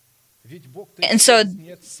 And so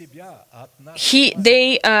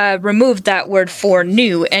they removed that word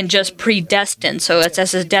foreknew and just predestined, so it's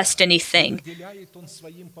as a destiny thing.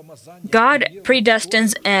 God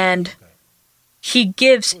predestines and he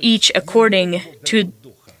gives each according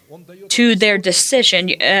to their decision.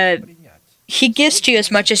 He gives to you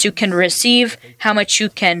as much as you can receive, how much you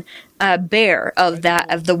can bear of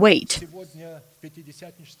the weight.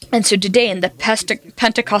 And so today in the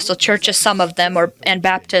Pentecostal churches, some of them, and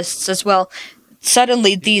Baptists as well,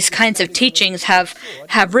 suddenly these kinds of teachings have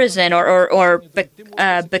risen or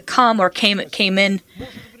become or came in,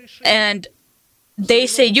 and they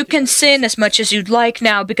say you can sin as much as you'd like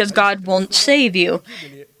now because God won't save you.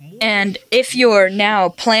 And if you're now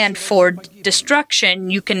planned for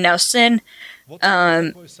destruction, you can now sin.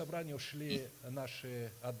 And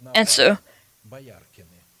so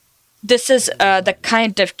this is the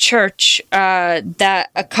kind of church that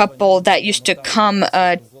a couple that used to come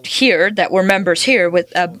here, that were members here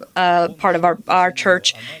with part of our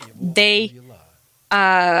church, they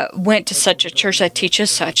went to such a church that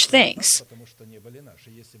teaches such things.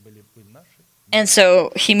 And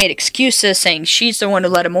so he made excuses saying she's the one who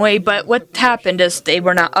led him away, but what happened is they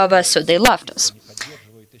were not of us, so they left us.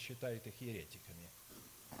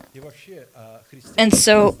 And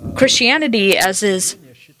so Christianity, as is,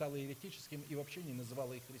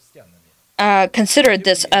 considered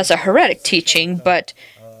this as a heretic teaching, but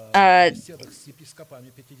I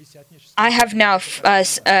have now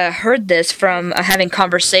heard this from having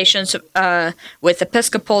conversations with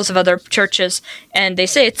Episcopals of other churches, and they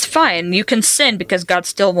say it's fine, you can sin because God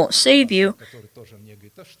still won't save you.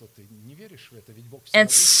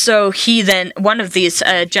 And so one of these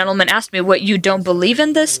gentlemen asked me, "What, you don't believe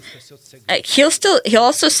in this? He'll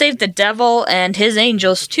also save the devil and his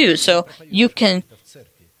angels too, so you can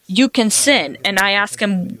sin." And I asked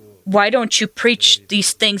him, "Why don't you preach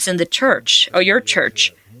these things in the church, or your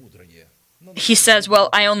church?" He says, "Well,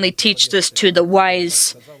 I only teach this to the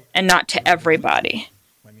wise and not to everybody."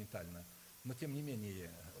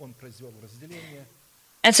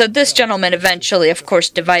 And so this gentleman eventually, of course,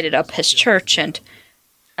 divided up his church, and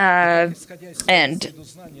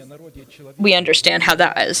we understand how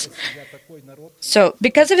that is. So,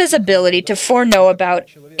 because of his ability to foreknow about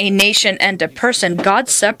a nation and a person, God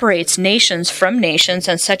separates nations from nations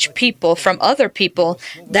and such people from other people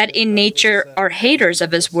that in nature are haters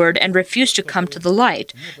of his word and refuse to come to the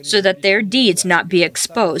light, so that their deeds not be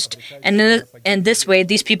exposed. And in this way,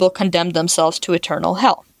 these people condemn themselves to eternal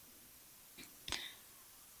hell.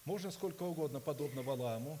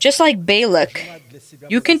 Just like Balak,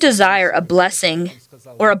 you can desire a blessing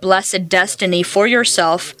or a blessed destiny for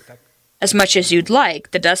yourself as much as you'd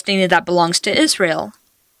like, the destiny that belongs to Israel.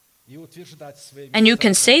 And you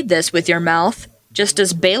can say this with your mouth, just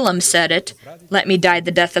as Balaam said it, "Let me die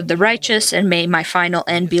the death of the righteous, and may my final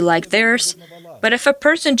end be like theirs." But if a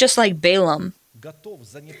person just like Balaam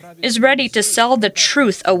is ready to sell the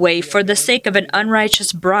truth away for the sake of an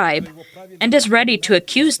unrighteous bribe, and is ready to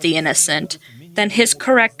accuse the innocent, then his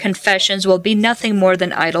correct confessions will be nothing more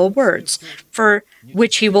than idle words, for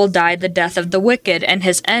which he will die the death of the wicked, and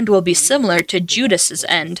his end will be similar to Judas's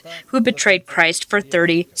end, who betrayed Christ for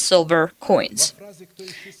 30 silver coins.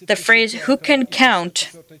 The phrase, "who can count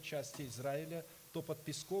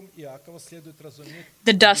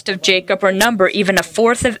the dust of Jacob, or number even a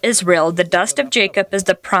fourth of Israel," the dust of Jacob is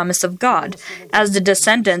the promise of God, as the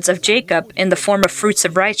descendants of Jacob in the form of fruits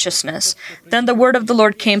of righteousness. Then the word of the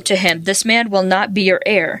Lord came to him, "This man will not be your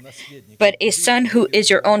heir, but a son who is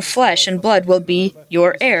your own flesh and blood will be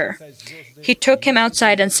your heir." He took him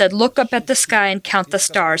outside and said, "Look up at the sky and count the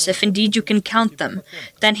stars, if indeed you can count them."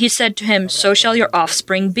 Then he said to him, "So shall your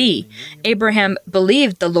offspring be." Abraham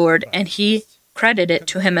believed the Lord, and he credited it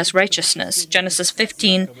to him as righteousness. Genesis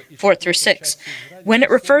 15, 4-6. When it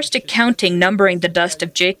refers to counting, numbering the dust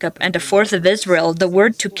of Jacob and a fourth of Israel, the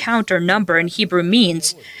word to count or number in Hebrew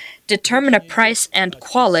means determine a price and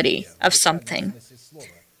quality of something.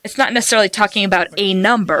 It's not necessarily talking about a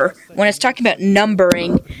number. When it's talking about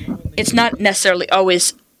numbering, it's not necessarily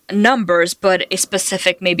always numbers, but a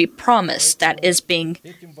specific maybe promise that is being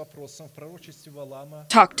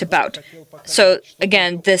talked about. So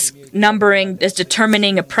again, this numbering is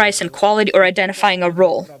determining a price and quality or identifying a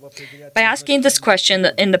role. By asking this question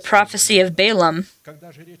in the prophecy of Balaam,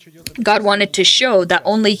 God wanted to show that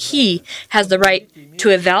only He has the right to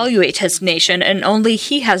evaluate His nation, and only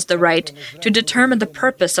He has the right to determine the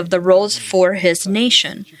purpose of the roles for His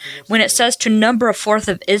nation. When it says to number a fourth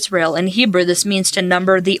of Israel, in Hebrew this means to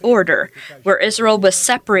number the order, where Israel was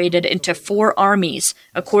separated into 4 armies,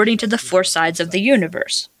 according to the 4 sides of the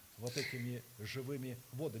universe.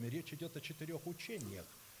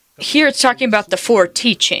 Here it's talking about the 4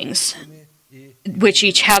 teachings, which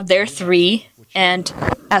each have their 3, and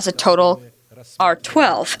as a total are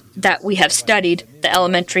 12 that we have studied, the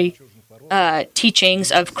elementary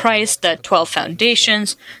teachings of Christ, the 12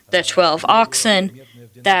 foundations, the 12 oxen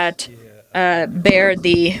that bear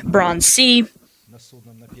the bronze sea,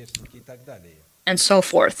 and so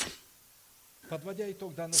forth.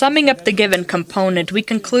 Summing up the given component, we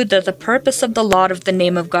conclude that the purpose of the lot of the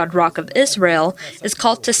name of God, Rock of Israel, is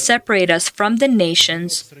called to separate us from the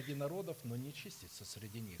nations.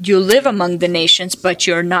 You live among the nations, but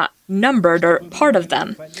you're not numbered or part of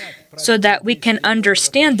them, so that we can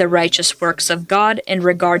understand the righteous works of God in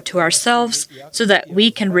regard to ourselves, so that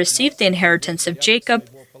we can receive the inheritance of Jacob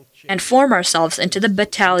and form ourselves into the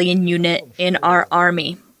battalion unit in our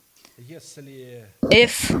army.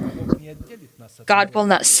 If God will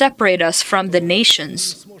not separate us from the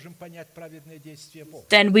nations,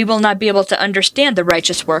 then we will not be able to understand the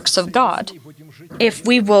righteous works of God. If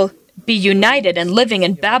we will be united and living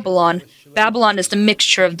in Babylon, Babylon is the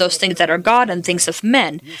mixture of those things that are God and things of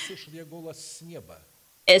men.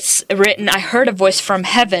 It's written, I heard a voice from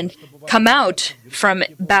heaven, come out from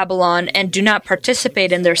Babylon and do not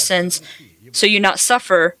participate in their sins, so you not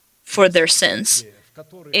suffer for their sins.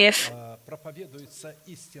 If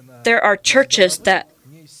there are churches that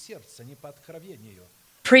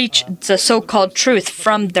preach the so-called truth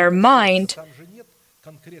from their mind,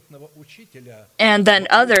 and then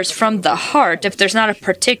others from the heart, if there's not a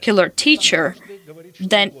particular teacher,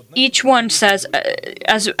 then each one says,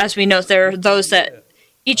 as we know, there are those that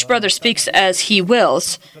each brother speaks as he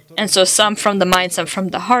wills, and so some from the mind, some from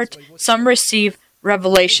the heart, some receive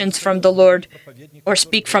revelations from the Lord or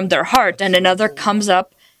speak from their heart, and another comes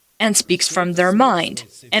up and speaks from their mind.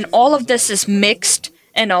 And all of this is mixed,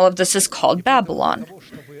 and all of this is called Babylon.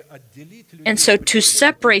 And so to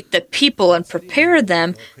separate the people and prepare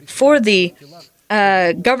them for the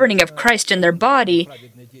governing of Christ in their body,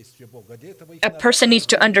 a person needs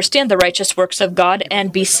to understand the righteous works of God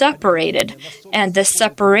and be separated. And this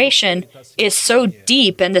separation is so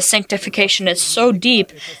deep, and the sanctification is so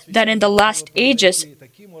deep, that in the last ages,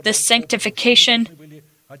 this sanctification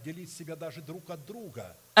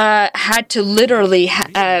had to literally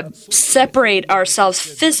separate ourselves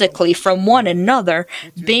physically from one another,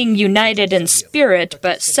 being united in spirit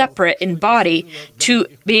but separate in body, to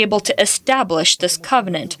be able to establish this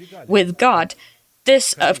covenant with God.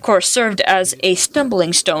 This, of course, served as a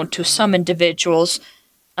stumbling stone to some individuals,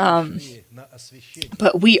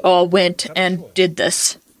 but we all went and did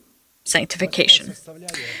this sanctification.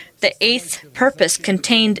 The 8th purpose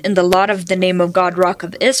contained in the lot of the name of God, Rock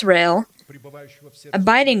of Israel,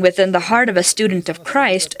 abiding within the heart of a student of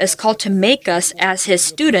Christ, is called to make us, as His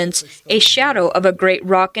students, a shadow of a great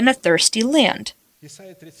rock in a thirsty land.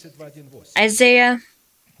 Isaiah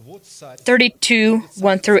 32,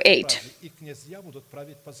 1 through 8.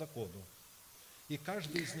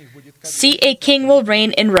 See, a king will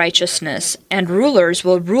reign in righteousness, and rulers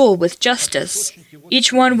will rule with justice.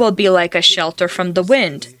 Each one will be like a shelter from the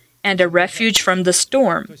wind, and a refuge from the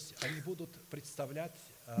storm.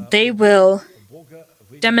 They will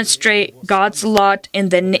demonstrate God's lot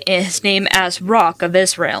in His name as Rock of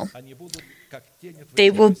Israel. They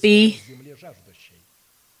will be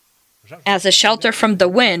as a shelter from the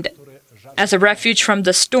wind, as a refuge from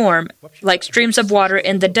the storm, like streams of water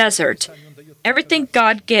in the desert. Everything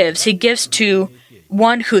God gives, He gives to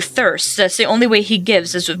one who thirsts. That's the only way He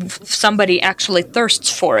gives, is if somebody actually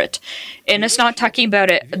thirsts for it. And it's not talking about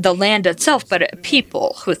the land itself, but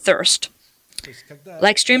people who thirst.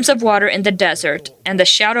 Like streams of water in the desert, and the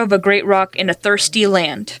shadow of a great rock in a thirsty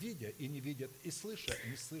land.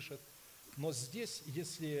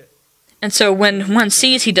 And so when one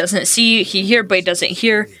sees, he doesn't see, he hears, but he doesn't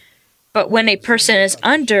hear. But when a person is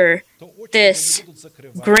under this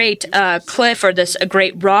great cliff or this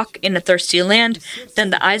great rock in a thirsty land, then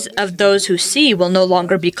the eyes of those who see will no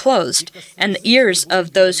longer be closed, and the ears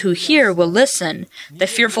of those who hear will listen. The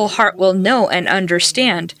fearful heart will know and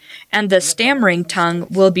understand, and the stammering tongue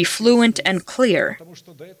will be fluent and clear.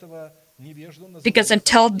 Because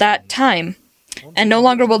until that time, and no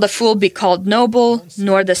longer will the fool be called noble,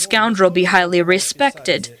 nor the scoundrel be highly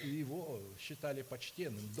respected.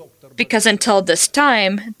 Because until this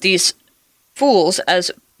time, these fools,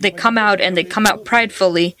 as they come out and they come out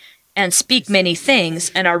pridefully and speak many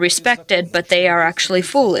things and are respected, but they are actually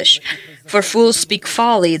foolish. For fools speak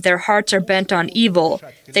folly, their hearts are bent on evil.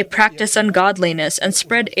 They practice ungodliness and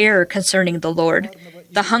spread error concerning the Lord.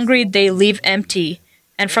 The hungry they leave empty,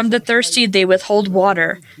 and from the thirsty they withhold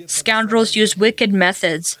water. Scoundrels use wicked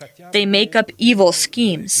methods. They make up evil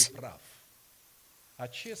schemes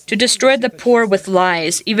to destroy the poor with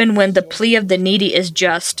lies, even when the plea of the needy is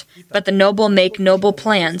just. But the noble make noble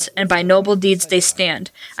plans, and by noble deeds they stand.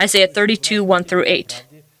 Isaiah 32, 1-8.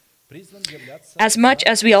 As much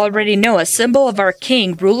as we already know, a symbol of our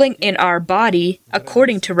King ruling in our body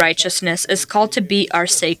according to righteousness is called to be our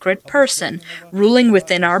sacred person, ruling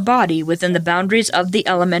within our body, within the boundaries of the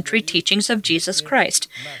elementary teachings of Jesus Christ,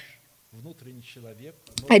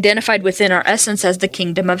 identified within our essence as the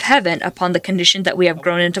kingdom of heaven, upon the condition that we have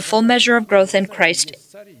grown into full measure of growth in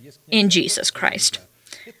Christ, in Jesus Christ.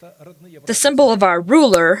 The symbol of our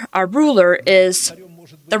ruler is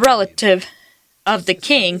the relative of the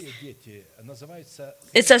king.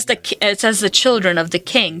 It says the children of the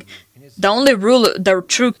king. The only ruler, the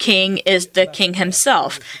true king, is the king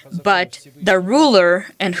himself. But the ruler,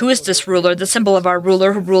 and who is this ruler? The symbol of our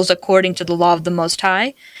ruler, who rules according to the law of the Most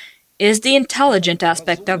High, is the intelligent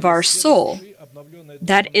aspect of our soul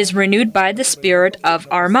that is renewed by the spirit of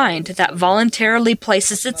our mind, that voluntarily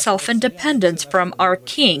places itself in dependence from our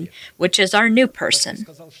king, which is our new person.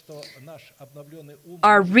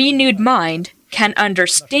 Our renewed mind can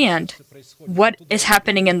understand what is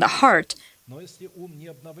happening in the heart,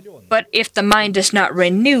 but if the mind is not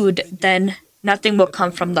renewed, then nothing will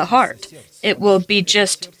come from the heart. It will be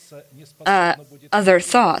just other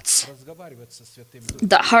thoughts.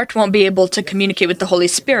 The heart won't be able to communicate with the Holy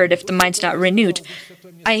Spirit if the mind's not renewed.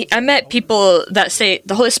 I met people that say,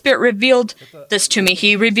 the Holy Spirit revealed this to me,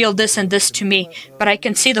 He revealed this and this to me, but I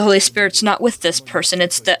can see the Holy Spirit's not with this person.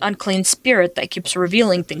 It's the unclean spirit that keeps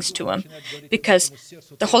revealing things to him. Because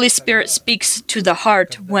the Holy Spirit speaks to the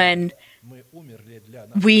heart when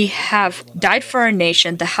we have died for our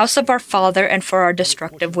nation, the house of our Father, and for our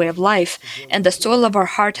destructive way of life, and the soil of our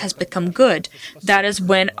heart has become good. That is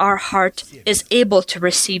when our heart is able to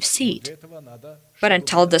receive seed. But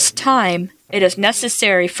until this time, it is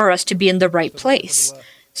necessary for us to be in the right place,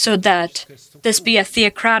 so that this be a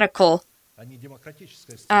theocratical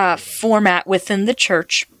format within the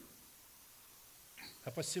church.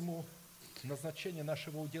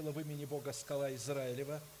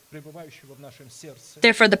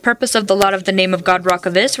 Therefore, the purpose of the lot of the name of God, Rock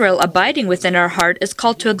of Israel, abiding within our heart, is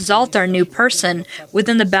called to exalt our new person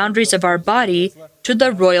within the boundaries of our body to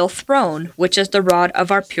the royal throne, which is the rod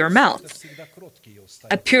of our pure mouth.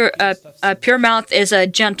 A pure mouth is a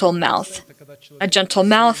gentle mouth. A gentle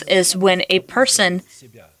mouth is when a person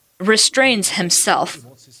restrains himself.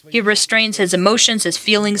 He restrains his emotions, his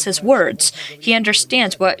feelings, his words. He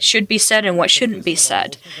understands what should be said and what shouldn't be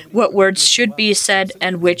said, what words should be said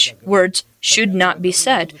and which words should not be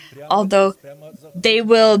said, although it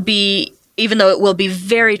will be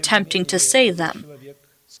very tempting to say them.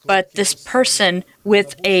 But this person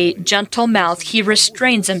with a gentle mouth, he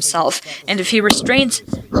restrains himself, and if he restrains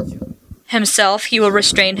himself, he will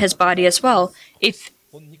restrain his body as well. If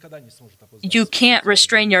you can't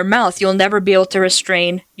restrain your mouth, you'll never be able to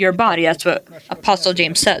restrain your body. That's what Apostle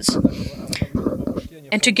James says.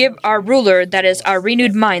 And to give our ruler, that is our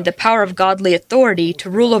renewed mind, the power of godly authority to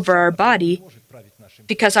rule over our body,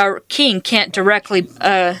 because our king can't directly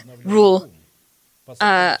rule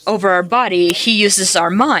over our body, he uses our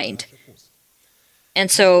mind. And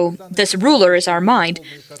so this ruler is our mind,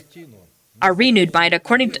 our renewed mind,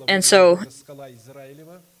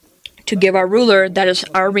 to give our ruler, that is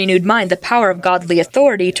our renewed mind, the power of godly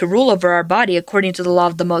authority to rule over our body according to the law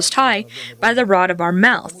of the Most High by the rod of our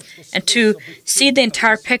mouth. And to see the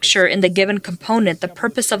entire picture in the given component, the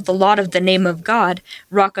purpose of the lot of the name of God,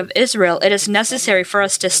 Rock of Israel, it is necessary for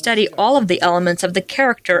us to study all of the elements of the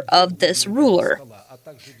character of this ruler.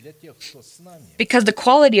 Because the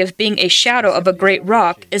quality of being a shadow of a great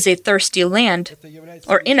rock is a thirsty land,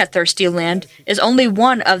 or in a thirsty land, is only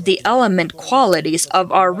one of the element qualities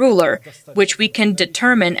of our ruler, which we can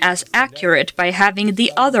determine as accurate by having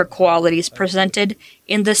the other qualities presented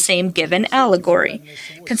in the same given allegory.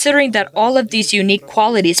 Considering that all of these unique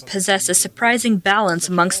qualities possess a surprising balance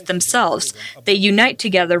amongst themselves, they unite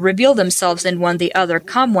together, reveal themselves in one the other,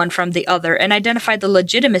 come one from the other, and identify the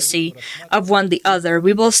legitimacy of one the other,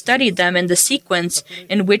 we will study them in the sequence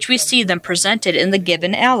in which we see them presented in the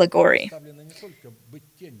given allegory.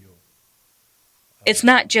 It's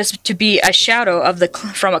not just to be a shadow of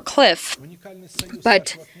from a cliff, but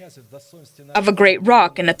of a great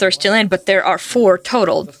rock in a thirsty land, but there are four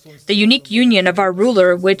total. The unique union of our ruler,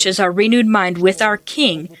 which is our renewed mind, with our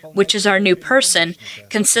king, which is our new person,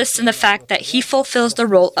 consists in the fact that he fulfills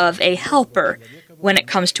the role of a helper when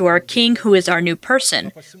it comes to our king, who is our new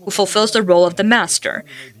person, who fulfills the role of the master.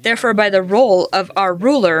 Therefore, by the role of our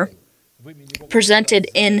ruler, presented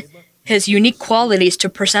in his unique qualities to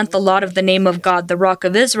present the lot of the name of God, the Rock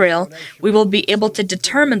of Israel, we will be able to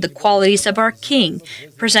determine the qualities of our king,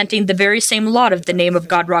 presenting the very same lot of the name of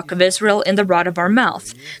God, Rock of Israel, in the rod of our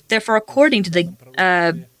mouth. Therefore, according to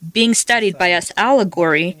the being studied by us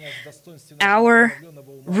allegory, our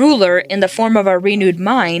ruler, in the form of our renewed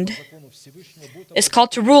mind, is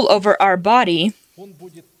called to rule over our body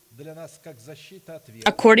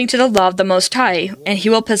according to the law of the Most High, and he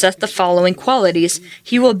will possess the following qualities.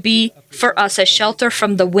 He will be for us a shelter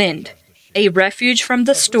from the wind, a refuge from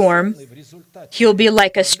the storm. He will be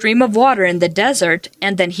like a stream of water in the desert,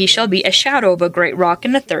 and then he shall be a shadow of a great rock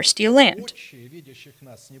in a thirsty land.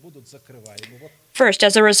 First,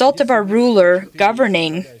 as a result of our ruler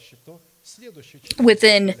governing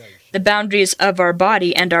within the boundaries of our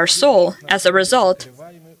body and our soul, as a result,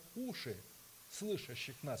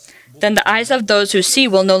 then the eyes of those who see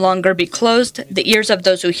will no longer be closed, the ears of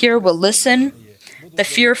those who hear will listen, the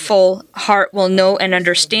fearful heart will know and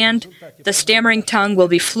understand, the stammering tongue will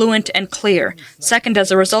be fluent and clear. Second, as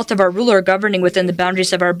a result of our ruler governing within the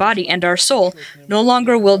boundaries of our body and our soul, no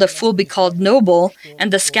longer will the fool be called noble,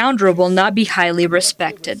 and the scoundrel will not be highly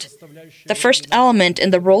respected. The first element in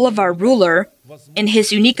the role of our ruler, in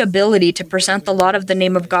his unique ability to present the lot of the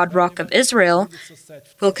name of God, Rock of Israel,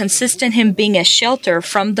 will consist in him being a shelter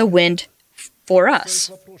from the wind for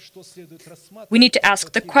us. We need to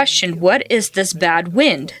ask the question, what is this bad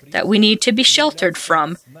wind that we need to be sheltered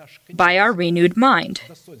from by our renewed mind?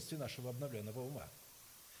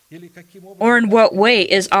 Or in what way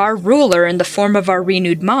is our ruler, in the form of our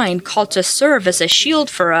renewed mind, called to serve as a shield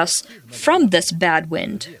for us from this bad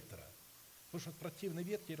wind?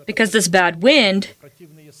 Because this bad wind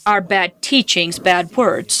are bad teachings, bad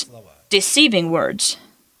words, deceiving words.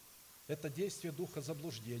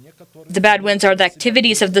 The bad winds are the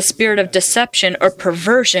activities of the spirit of deception or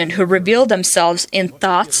perversion who reveal themselves in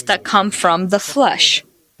thoughts that come from the flesh,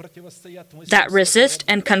 that resist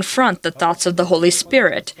and confront the thoughts of the Holy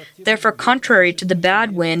Spirit. Therefore, contrary to the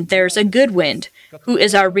bad wind, there is a good wind,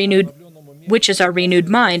 which is our renewed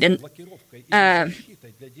mind,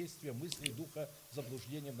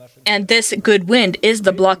 and this good wind is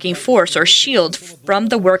the blocking force or shield from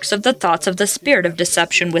the works of the thoughts of the spirit of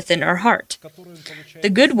deception within our heart. The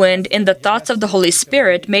good wind in the thoughts of the Holy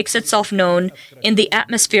Spirit makes itself known in the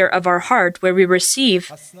atmosphere of our heart, where we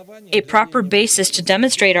receive a proper basis to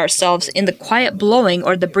demonstrate ourselves in the quiet blowing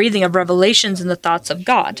or the breathing of revelations in the thoughts of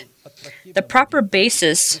God. The proper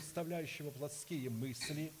basis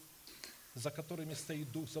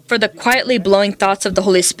for the quietly blowing thoughts of the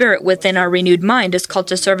Holy Spirit within our renewed mind is called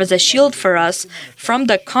to serve as a shield for us from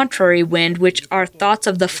the contrary wind, which are thoughts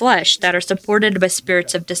of the flesh that are supported by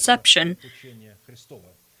spirits of deception.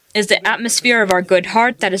 Is the atmosphere of our good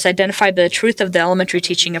heart that is identified by the truth of the elementary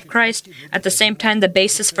teaching of Christ, at the same time the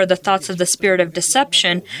basis for the thoughts of the spirit of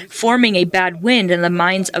deception, forming a bad wind in the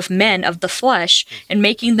minds of men of the flesh and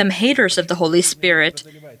making them haters of the Holy Spirit.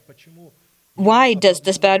 Why does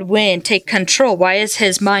this bad wind take control? Why is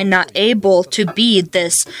his mind not able to be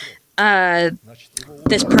this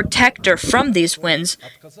protector from these winds?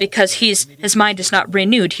 Because his mind is not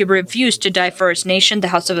renewed. He refused to die for his nation, the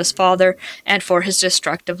house of his father, and for his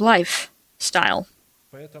destructive lifestyle.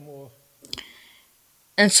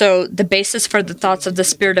 And so the basis for the thoughts of the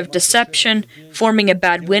spirit of deception, forming a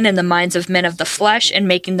bad wind in the minds of men of the flesh and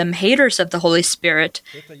making them haters of the Holy Spirit,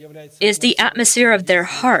 is the atmosphere of their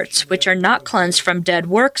hearts, which are not cleansed from dead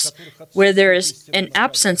works, where there is an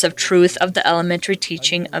absence of truth of the elementary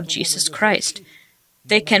teaching of Jesus Christ.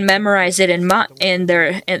 They can memorize it in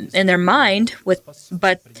their mind,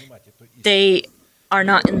 but they are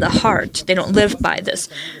not in the heart. They don't live by this.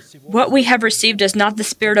 What we have received is not the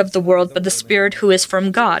spirit of the world, but the Spirit who is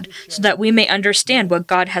from God, so that we may understand what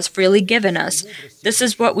God has freely given us. This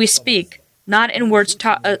is what we speak, not in words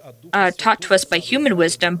taught to us by human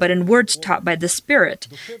wisdom, but in words taught by the Spirit,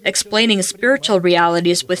 explaining spiritual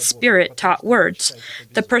realities with Spirit-taught words.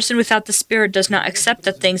 The person without the Spirit does not accept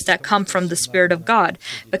the things that come from the Spirit of God,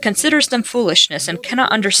 but considers them foolishness and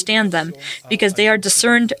cannot understand them, because they are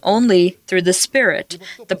discerned only through the Spirit.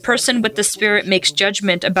 The person with the Spirit makes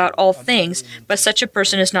judgment about all things, but such a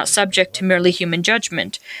person is not subject to merely human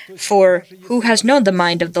judgment. For who has known the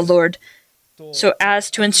mind of the Lord, so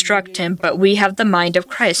as to instruct him? But we have the mind of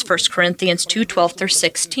Christ, 1 Corinthians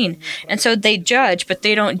 2:12-16. And so they judge, but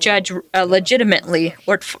they don't judge legitimately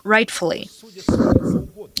or rightfully.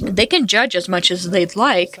 They can judge as much as they'd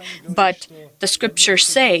like, but the scriptures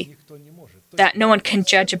say that no one can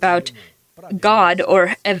judge about God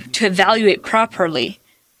or to evaluate properly.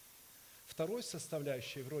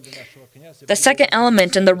 The second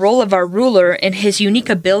element in the role of our ruler in his unique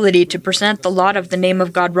ability to present the lot of the name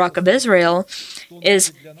of God, Rock of Israel,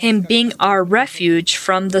 is him being our refuge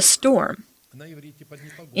from the storm.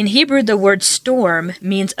 In Hebrew, the word storm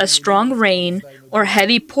means a strong rain or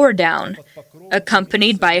heavy pour down,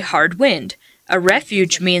 accompanied by a hard wind. A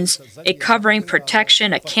refuge means a covering,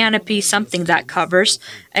 protection, a canopy, something that covers,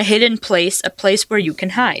 a hidden place, a place where you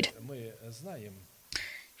can hide.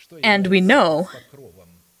 And we know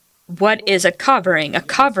what is a covering. A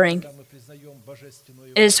covering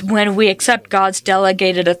is when we accept God's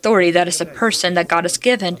delegated authority, that is a person that God has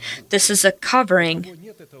given. This is a covering.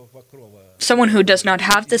 Someone who does not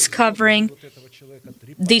have this covering,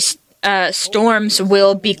 these storms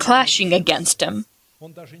will be clashing against him.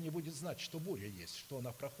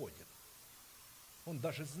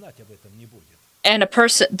 And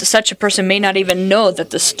such a person may not even know that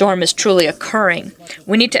the storm is truly occurring.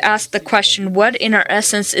 We need to ask the question, what in our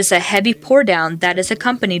essence is a heavy pour down that is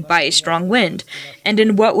accompanied by a strong wind? And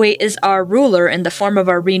in what way is our ruler, in the form of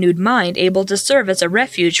our renewed mind, able to serve as a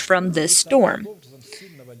refuge from this storm?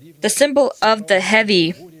 The symbol of the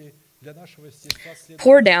heavy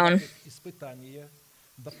pour down,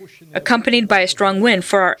 accompanied by a strong wind,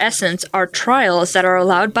 for our essence, are trials that are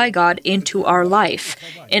allowed by God into our life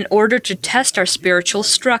in order to test our spiritual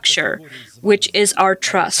structure, which is our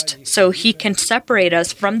trust, so He can separate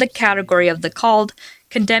us from the category of the called,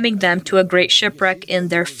 condemning them to a great shipwreck in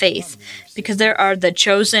their faith, because there are the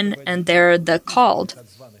chosen and there are the called.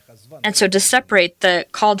 And so to separate the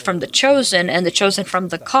called from the chosen and the chosen from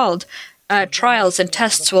the called, trials and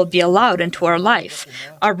tests will be allowed into our life.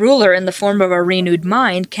 Our ruler, in the form of our renewed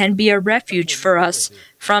mind, can be a refuge for us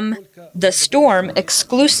from the storm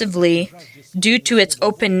exclusively due to its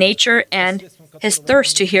open nature and his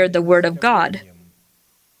thirst to hear the word of God,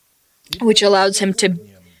 which allows him to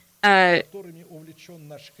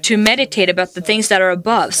meditate about the things that are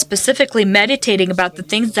above, specifically meditating about the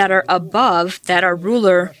things that are above that our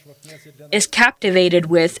ruler is captivated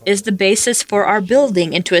with, is the basis for our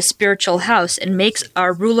building into a spiritual house and makes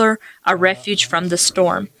our ruler a refuge from the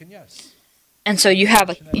storm. And so you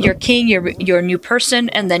have your king, your new person,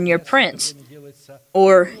 and then your prince,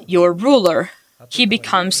 or your ruler. He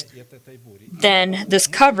becomes then this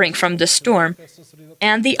covering from the storm.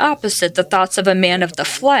 And the opposite, the thoughts of a man of the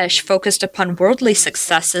flesh, focused upon worldly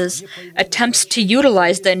successes, attempts to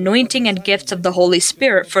utilize the anointing and gifts of the Holy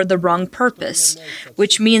Spirit for the wrong purpose,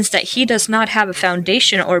 which means that he does not have a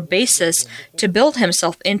foundation or basis to build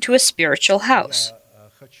himself into a spiritual house.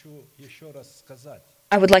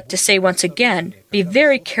 I would like to say once again, be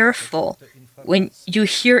very careful when you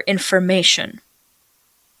hear information.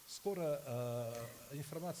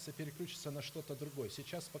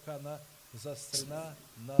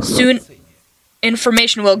 Soon,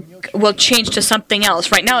 information will change to something else.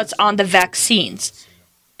 Right now, it's on the vaccines.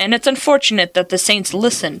 And it's unfortunate that the saints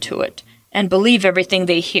listen to it and believe everything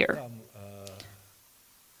they hear.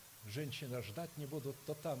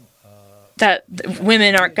 That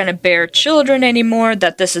women aren't going to bear children anymore,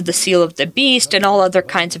 that this is the seal of the beast, and all other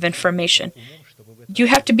kinds of information. You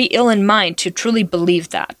have to be ill in mind to truly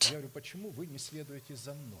believe that.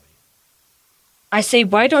 I say,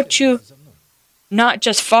 why don't you not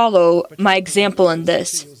just follow my example in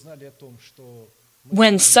this?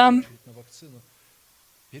 When some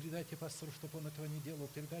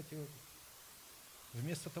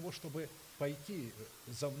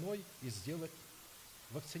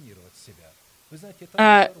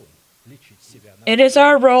it is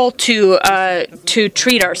our role to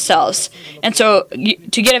treat ourselves. And so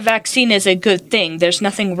to get a vaccine is a good thing. There's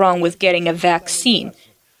nothing wrong with getting a vaccine.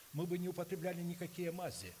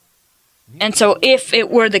 And so if it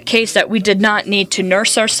were the case that we did not need to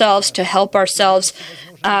nurse ourselves, to help ourselves,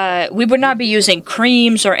 we would not be using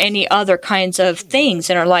creams or any other kinds of things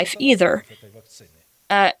in our life either.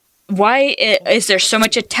 why is there so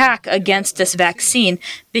much attack against this vaccine?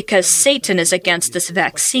 Because Satan is against this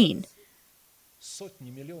vaccine.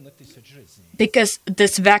 Because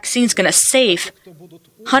this vaccine is going to save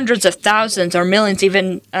hundreds of thousands or millions,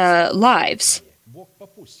 even lives.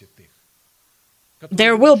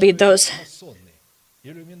 There will be those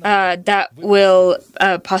that will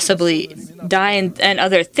possibly die and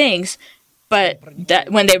other things, but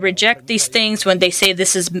that when they reject these things, when they say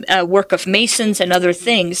this is a work of Masons and other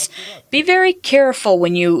things, be very careful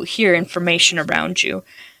when you hear information around you.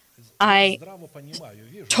 I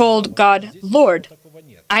told God, Lord,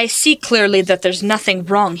 I see clearly that there's nothing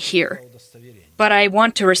wrong here, but I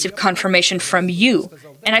want to receive confirmation from you.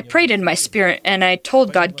 And I prayed in my spirit, and I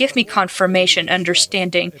told God, give me confirmation,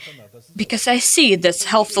 understanding, because I see this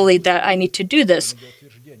healthily that I need to do this.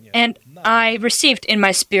 And I received in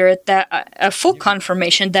my spirit that a full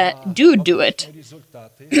confirmation that do it.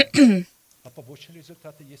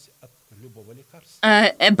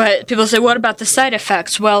 But people say, what about the side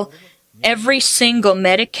effects? Well, every single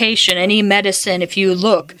medication, any medicine, if you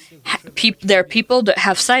look, there are people that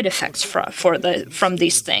have side effects from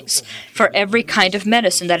these things, for every kind of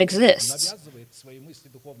medicine that exists.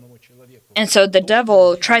 And so the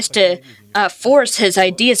devil tries to force his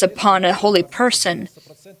ideas upon a holy person.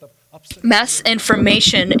 Mass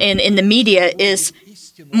information in the media is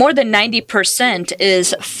more than 90%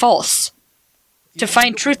 is false. To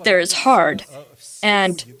find truth there is hard.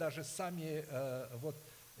 And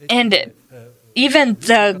even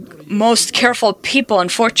the most careful people,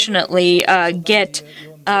 unfortunately, get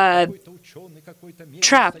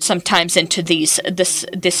trapped sometimes into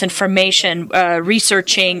this information,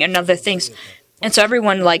 researching and other things. And so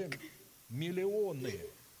everyone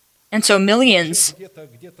and so millions.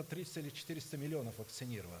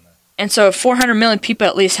 And so 400 million people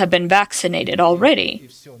at least have been vaccinated already.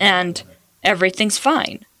 And everything's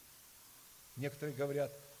fine.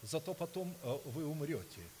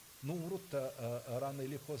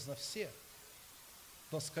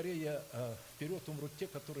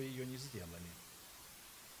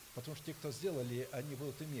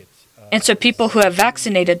 And so people who have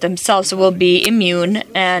vaccinated themselves will be immune,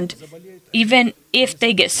 and even if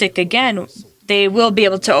they get sick again, they will be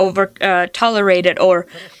able to tolerate it or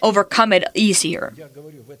overcome it easier.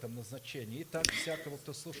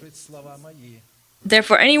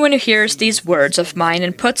 Therefore, anyone who hears these words of mine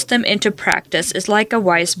and puts them into practice is like a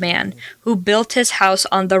wise man who built his house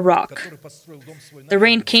on the rock. The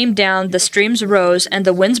rain came down, the streams rose, and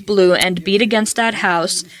the winds blew and beat against that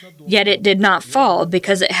house, yet it did not fall,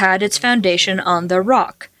 because it had its foundation on the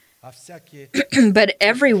rock. But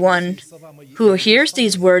everyone who hears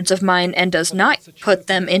these words of mine and does not put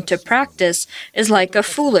them into practice is like a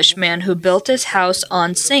foolish man who built his house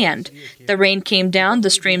on sand. The rain came down,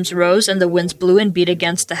 the streams rose, and the winds blew and beat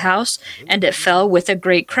against the house, and it fell with a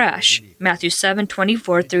great crash. Matthew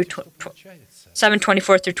 7:24 through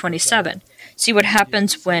 27. See what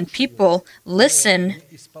happens when people listen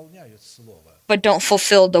but don't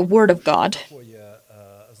fulfill the word of God.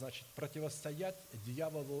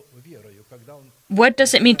 What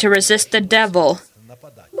does it mean to resist the devil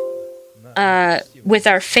with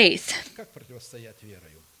our faith?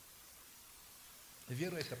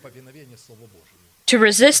 To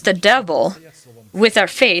resist the devil with our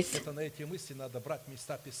faith,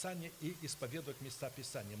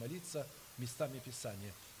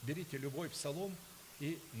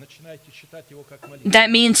 that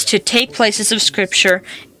means to take places of Scripture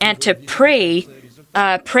and to pray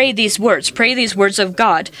these words of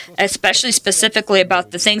God, especially specifically about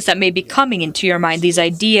the things that may be coming into your mind, these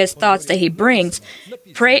ideas, thoughts that He brings.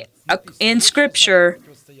 Pray in Scripture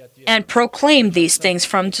and proclaim these things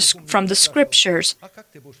from the Scriptures.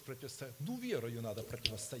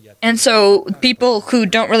 And so people who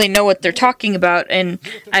don't really know what they're talking about, and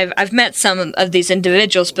I've met some of these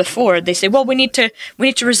individuals before, they say, well, we need to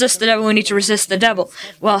resist the devil, we need to resist the devil.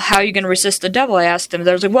 Well, how are you going to resist the devil? I asked them.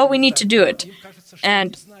 They're like, well, we need to do it.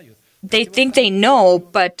 And they think they know,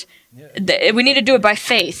 but we need to do it by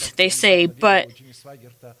faith, they say. But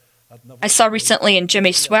I saw recently in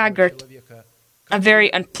Jimmy Swaggart a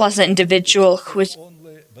very unpleasant individual who was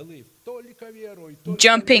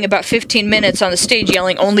jumping about 15 minutes on the stage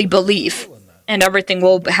yelling, only believe, and everything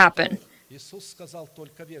will happen.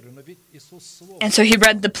 And so he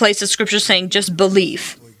read the place of Scripture saying, just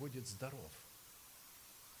believe.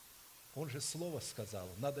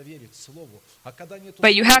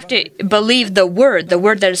 But you have to believe the word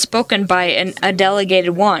that is spoken by a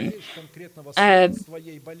delegated one.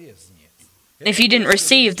 If you didn't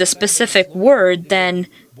receive the specific word, then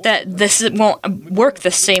this won't work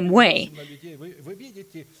the same way.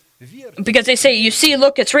 Because they say, you see,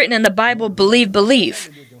 look, it's written in the Bible, believe, believe.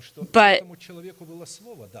 But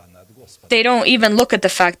they don't even look at the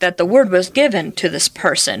fact that the word was given to this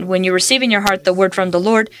person. When you receive in your heart the word from the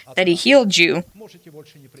Lord, that He healed you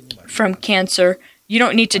from cancer, you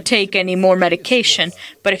don't need to take any more medication.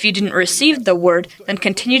 But if you didn't receive the word, then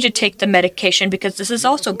continue to take the medication, because this is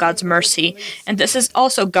also God's mercy, and this is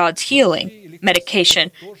also God's healing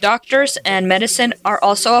medication. Doctors and medicine are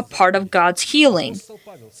also a part of God's healing.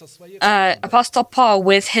 Apostle Paul,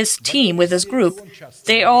 with his team, with his group,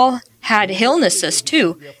 they all had illnesses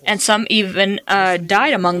too, and some even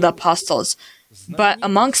died among the apostles. But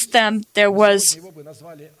amongst them, there was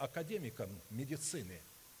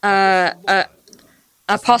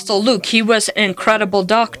Apostle Luke. He was an incredible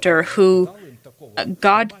doctor who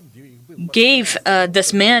God gave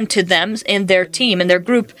this man to them in their team, in their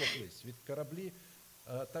group.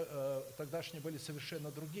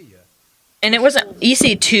 And it wasn't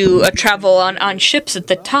easy to travel on ships at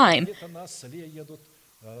the time.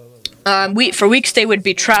 For weeks they would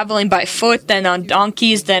be traveling by foot, then on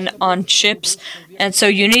donkeys, then on ships. And so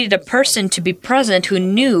you needed a person to be present who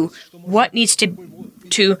knew what needs to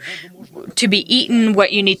be eaten,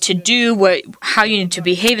 what you need to do, how you need to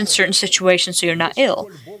behave in certain situations so you're not ill.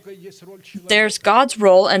 There's God's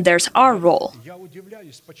role and there's our role.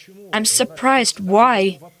 I'm surprised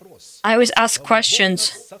why I always ask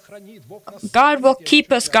questions. God will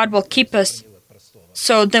keep us, God will keep us.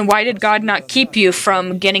 So then why did God not keep you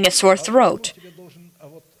from getting a sore throat?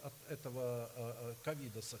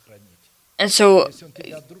 And so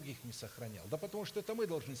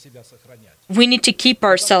we need to keep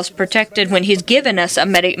ourselves protected when He's given us a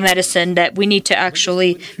medicine, that we need to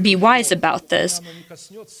actually be wise about this.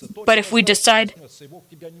 But if we decide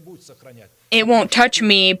it won't touch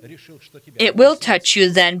me, it will touch you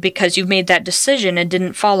then, because you made that decision and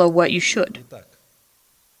didn't follow what you should.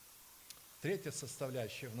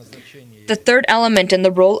 The third element in the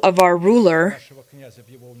role of our ruler,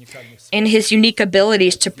 in his unique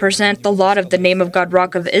abilities to present the lot of the name of God,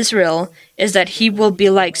 Rock of Israel, is that He will be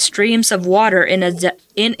like streams of water in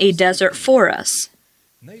a desert for us.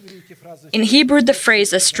 In Hebrew, the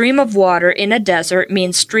phrase "a stream of water in a desert"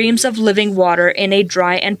 means streams of living water in a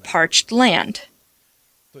dry and parched land.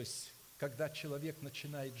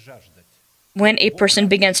 When a person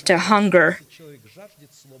begins to hunger,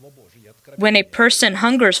 when a person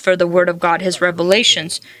hungers for the Word of God, His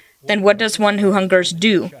revelations, then what does one who hungers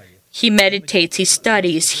do? He meditates, he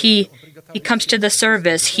studies, he comes to the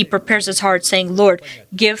service, he prepares his heart, saying, Lord,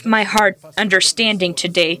 give my heart understanding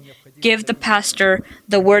today. Give the pastor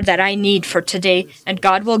the word that I need for today, and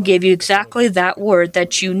God will give you exactly that word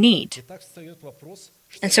that you need.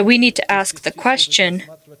 And so we need to ask the question,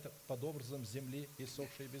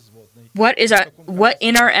 what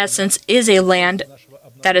in our essence is a land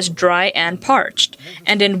that is dry and parched?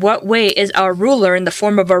 And in what way is our ruler, in the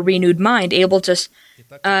form of our renewed mind, able to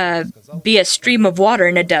be a stream of water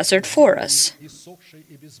in a desert for us?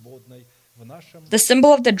 The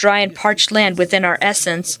symbol of the dry and parched land within our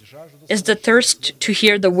essence is the thirst to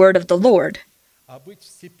hear the word of the Lord.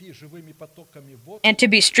 And to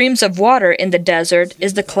be streams of water in the desert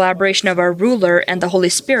is the collaboration of our ruler and the Holy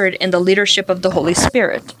Spirit in the leadership of the Holy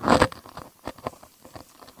Spirit.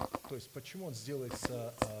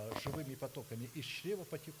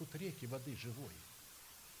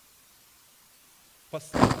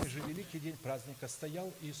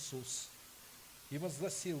 И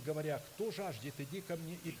возгласил, говоря, кто жаждет, иди ко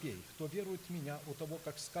мне и пей. Кто верует в меня, у того,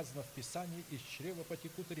 как сказано в Писании, из чрева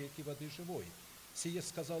потекут реки воды живой. Сие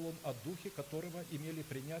сказал он о Духе, которого имели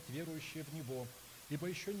принять верующие в Него. Ибо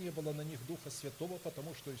еще не было на них Духа Святого,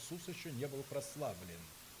 потому что Иисус еще не был прославлен.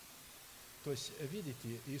 То есть,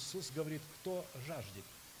 видите, Иисус говорит, кто жаждет.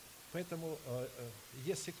 Поэтому,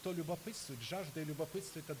 если кто любопытствует, жажда и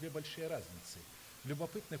любопытство – это две большие разницы.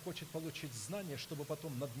 Любопытный хочет получить знания, чтобы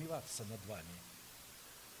потом надмеваться над вами.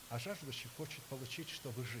 А жаждущий хочет получить,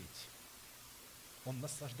 чтобы жить. Он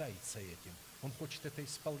наслаждается этим. Он хочет это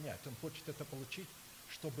исполнять. Он хочет это получить,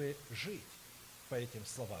 чтобы жить по этим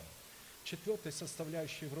словам. Четвертой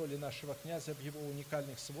составляющей в роли нашего князя в его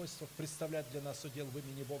уникальных свойствах представлять для нас удел в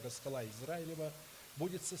имени Бога скала Израилева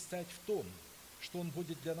будет состоять в том, что он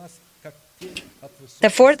будет для нас как тень от высокого. The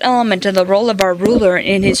fourth element in the role of our ruler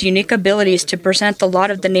in his unique abilities to present the lot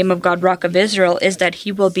of the name of God, Rock of Israel, is that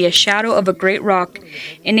he will be a shadow of a great rock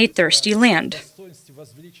in a thirsty land.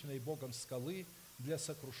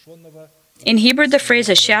 In Hebrew, the phrase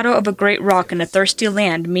 "a shadow of a great rock in a thirsty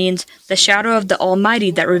land" means the shadow of the Almighty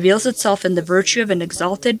that reveals itself in the virtue of an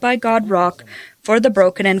exalted by God rock for the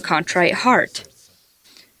broken and contrite heart.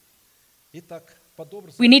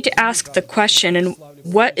 we need to ask the question, and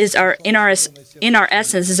what is in our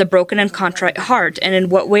essence is a broken and contrite heart, and in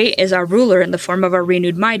what way is our ruler in the form of our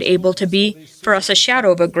renewed mind able to be for us a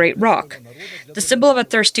shadow of a great rock? The symbol of a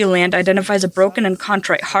thirsty land identifies a broken and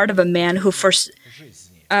contrite heart of a man who for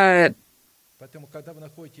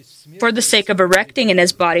the sake of erecting in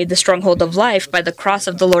his body the stronghold of life by the cross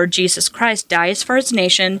of the Lord Jesus Christ dies for his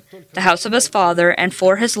nation, the house of his father, and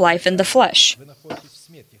for his life in the flesh.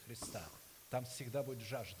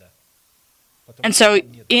 And so,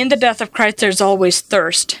 in the death of Christ, there's always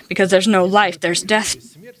thirst, because there's no life, there's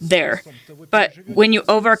death there. But when you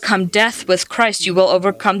overcome death with Christ, you will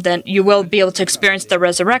be able to experience the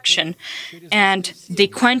resurrection, and the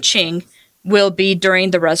quenching will be during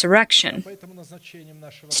the resurrection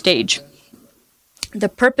stage. The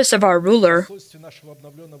purpose of our ruler,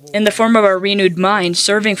 in the form of our renewed mind,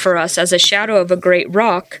 serving for us as a shadow of a great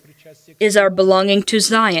rock, is our belonging to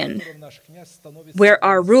Zion, where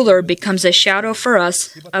our ruler becomes a shadow for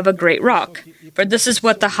us of a great rock. For this is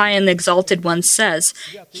what the High and Exalted One says,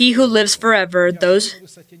 "He who lives forever, those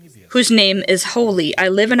whose name is holy. I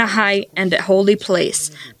live in a high and a holy place,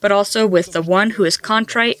 but also with the one who is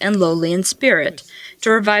contrite and lowly in spirit, to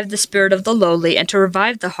revive the spirit of the lowly and to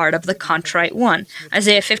revive the heart of the contrite one."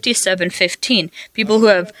 Isaiah 57:15. People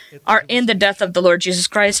who are in the death of the Lord Jesus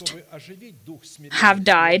Christ have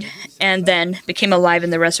died and then became alive in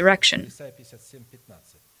the resurrection.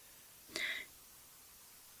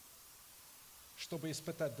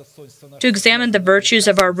 To examine the virtues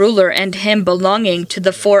of our ruler and him belonging to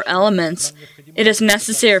the four elements, it is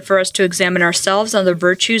necessary for us to examine ourselves on the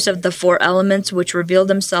virtues of the four elements which reveal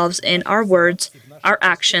themselves in our words, our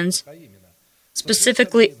actions,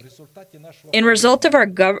 specifically in result of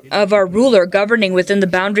our ruler governing within the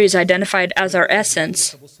boundaries identified as our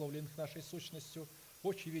essence.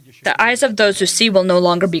 The eyes of those who see will no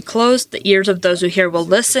longer be closed, the ears of those who hear will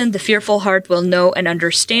listen, the fearful heart will know and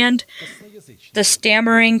understand, the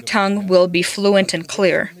stammering tongue will be fluent and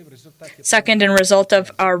clear. Second, in result of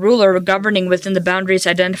our ruler governing within the boundaries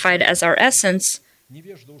identified as our essence,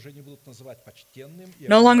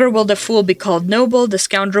 no longer will the fool be called noble, the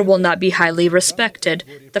scoundrel will not be highly respected.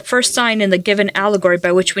 The first sign in the given allegory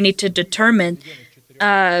by which we need to determine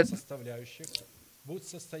the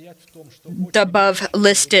above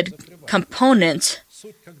listed components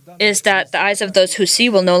is that the eyes of those who see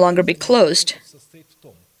will no longer be closed.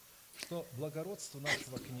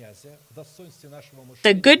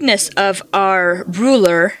 The goodness of our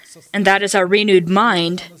ruler, and that is our renewed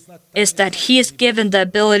mind, is that he is given the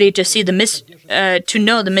ability to see to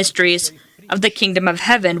know the mysteries of the kingdom of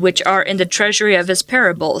heaven, which are in the treasury of his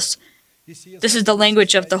parables. This is the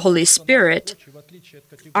language of the Holy Spirit.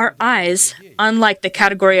 Our eyes, unlike the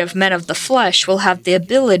category of men of the flesh, will have the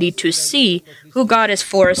ability to see who God is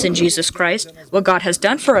for us in Jesus Christ, what God has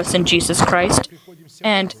done for us in Jesus Christ,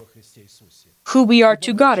 and who we are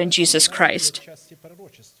to God in Jesus Christ.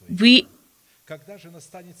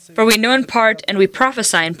 For we know in part and we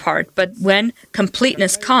prophesy in part, but when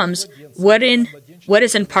completeness comes, what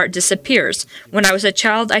is in part disappears. When I was a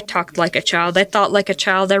child, I talked like a child, I thought like a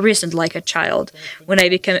child, I reasoned like a child. When I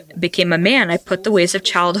became a man, I put the ways of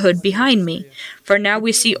childhood behind me. For now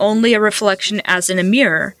we see only a reflection as in a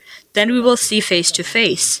mirror, then we will see face to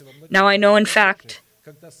face. Now I know in fact,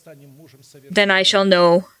 then I shall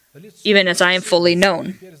know even as I am fully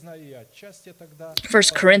known.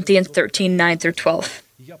 1 Corinthians 13:9-12.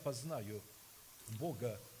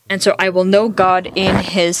 And so I will know God in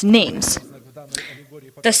his names.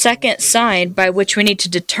 The second sign by which we need to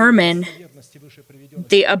determine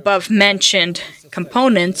the above-mentioned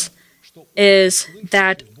components is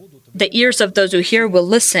that the ears of those who hear will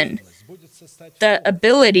listen. The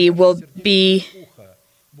ability will be,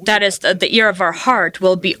 that is, the ear of our heart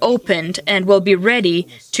will be opened and will be ready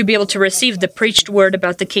to be able to receive the preached word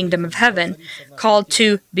about the kingdom of heaven, called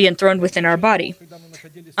to be enthroned within our body.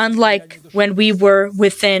 Unlike when we were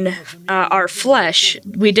within our flesh,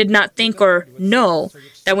 we did not think or know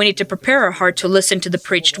that we need to prepare our heart to listen to the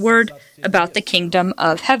preached word about the kingdom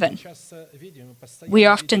of heaven. We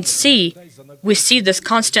often see this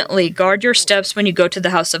constantly. Guard your steps when you go to the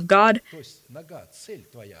house of God.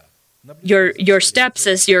 Your steps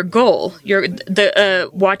is your goal.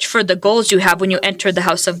 Watch for the goals you have when you enter the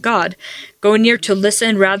house of God. Go near to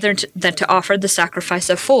listen rather than to offer the sacrifice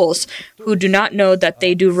of fools, who do not know that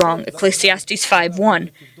they do wrong. Ecclesiastes 5:1.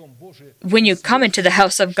 When you come into the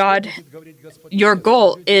house of God, your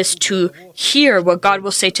goal is to hear what God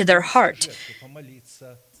will say to their heart.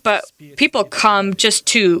 But people come just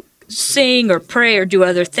to sing or pray or do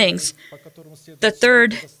other things. The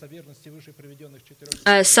third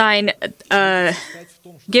sign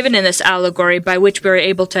given in this allegory by which we are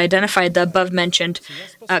able to identify the above-mentioned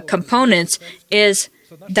components is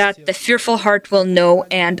that the fearful heart will know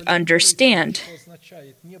and understand.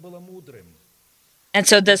 And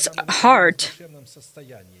so this heart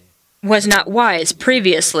was not wise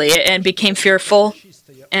previously and became fearful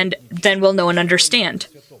and then will know and understand.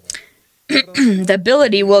 The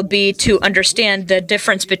ability will be to understand the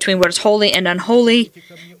difference between what is holy and unholy.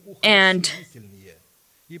 And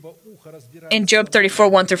in Job 34,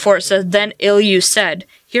 1-4, it says, Then Elihu said,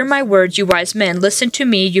 Hear my words, you wise men. Listen to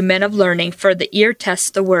me, you men of learning, for the ear tests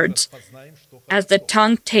the words, as the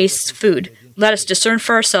tongue tastes food. Let us discern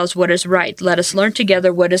for ourselves what is right. Let us learn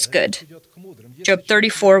together what is good. Job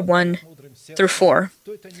 34, 1-4.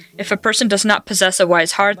 If a person does not possess a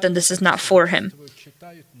wise heart, then this is not for him.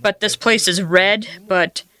 But this place is red,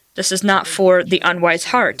 but this is not for the unwise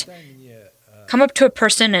heart. Come up to a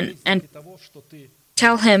person and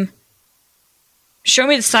tell him, Show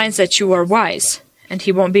me the signs that you are wise. And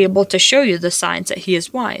he won't be able to show you the signs that he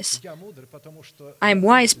is wise. I am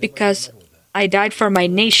wise because I died for my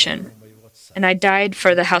nation, and I died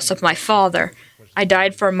for the house of my father. I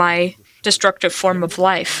died for my destructive form of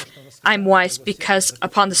life. I'm wise because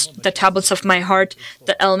upon the tablets of my heart,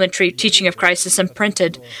 the elementary teaching of Christ is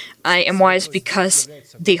imprinted. I am wise because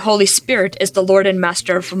the Holy Spirit is the Lord and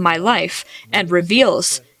Master of my life and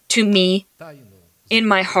reveals to me in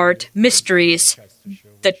my heart mysteries,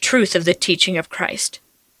 the truth of the teaching of Christ.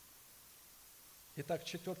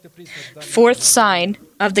 Fourth sign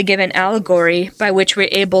of the given allegory by which we're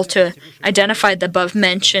able to identify the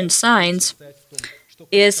above-mentioned signs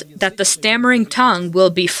is that the stammering tongue will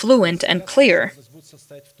be fluent and clear.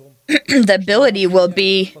 The ability will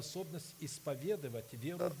be,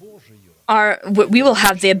 we will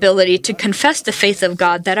have the ability to confess the faith of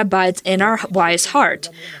God that abides in our wise heart.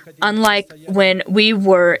 Unlike when we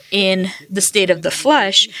were in the state of the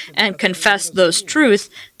flesh and confessed those truths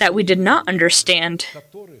that we did not understand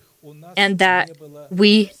and that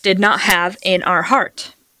we did not have in our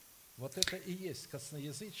heart.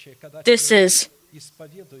 This is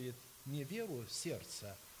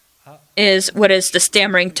what is the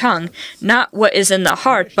stammering tongue, not what is in the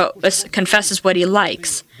heart, but confesses what he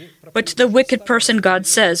likes. But to the wicked person God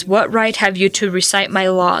says, What right have you to recite my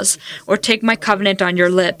laws, or take my covenant on your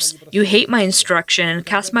lips? You hate my instruction and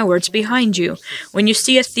cast my words behind you. When you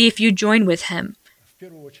see a thief, you join with him.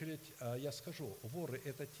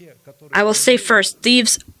 I will say first,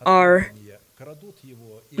 thieves are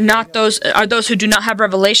those who do not have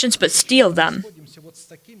revelations but steal them.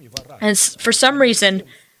 And for some reason,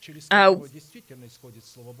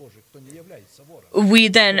 we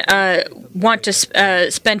then want to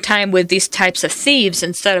spend time with these types of thieves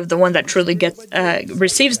instead of the one that truly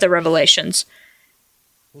receives the revelations.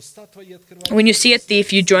 When you see a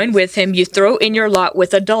thief, you join with him, you throw in your lot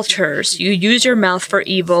with adulterers, you use your mouth for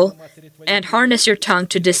evil, and harness your tongue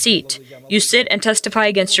to deceit. You sit and testify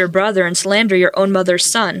against your brother and slander your own mother's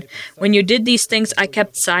son. When you did these things, I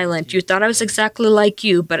kept silent. You thought I was exactly like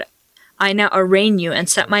you, but I now arraign you and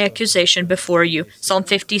set my accusation before you. Psalm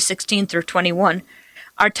 50, 16-21.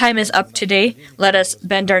 Our time is up today. Let us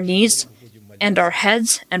bend our knees and our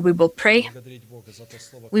heads, and we will pray.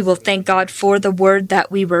 We will thank God for the word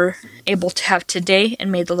that we were able to have today,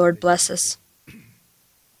 and may the Lord bless us.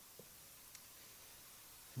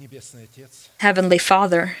 Heavenly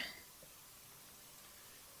Father,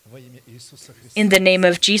 in the name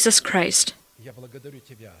of Jesus Christ,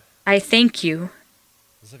 I thank you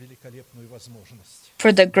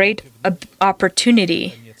for the great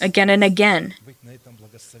opportunity again and again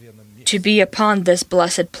to be upon this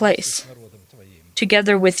blessed place,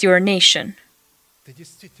 together with your nation.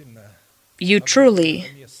 You truly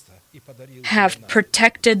have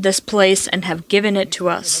protected this place and have given it to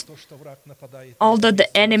us. Although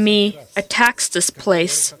the enemy attacks this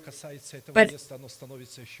place, but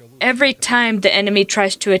every time the enemy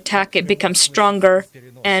tries to attack, it becomes stronger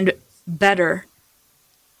and better,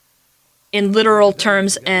 in literal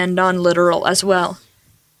terms and non-literal as well.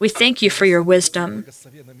 We thank you for your wisdom.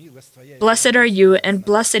 Blessed are you, and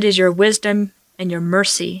blessed is your wisdom and your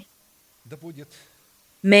mercy.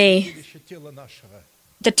 May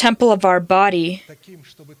the temple of our body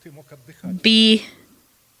be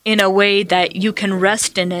in a way that you can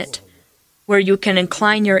rest in it, where you can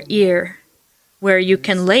incline your ear, where you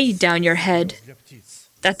can lay down your head,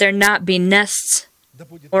 that there not be nests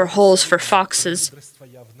or holes for foxes.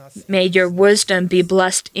 May your wisdom be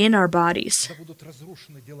blessed in our bodies.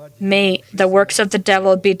 May the works of the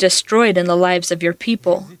devil be destroyed in the lives of your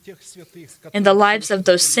people, in the lives of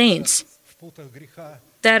those saints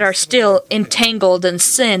that are still entangled in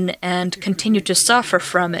sin and continue to suffer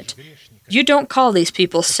from it. You don't call these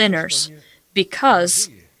people sinners because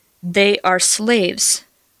they are slaves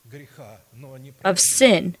of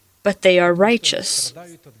sin, but they are righteous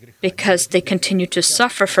because they continue to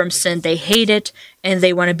suffer from sin. They hate it and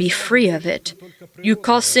they want to be free of it. You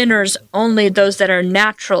call sinners only those that are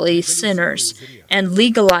naturally sinners and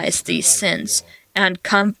legalize these sins and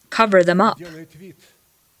cover them up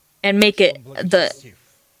and make it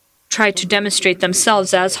try to demonstrate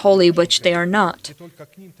themselves as holy, which they are not.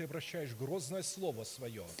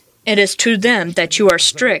 It is to them that you are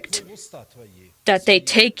strict, that they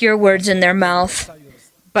take your words in their mouth,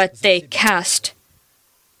 but they cast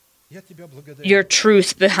your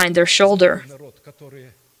truth behind their shoulder.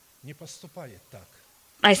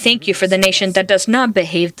 I thank you for the nation that does not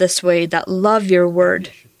behave this way, that love your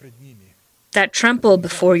word, that tremble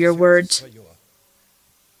before your words.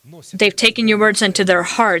 They've taken your words into their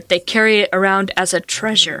heart. They carry it around as a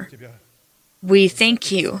treasure. We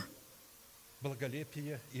thank you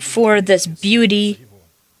for this beauty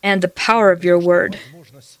and the power of your word,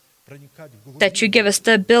 that you give us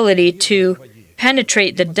the ability to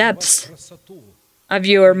penetrate the depths of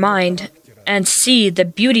your mind and see the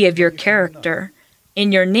beauty of your character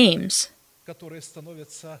in your names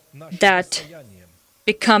that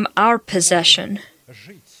become our possession.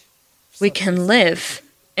 We can live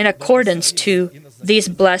in accordance to these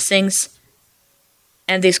blessings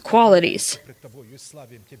and these qualities.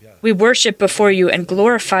 We worship before you and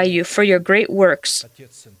glorify you for your great works,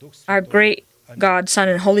 our great God, Son,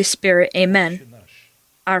 and Holy Spirit. Amen.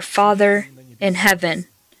 Our Father in heaven,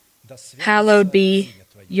 hallowed be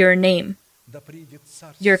your name.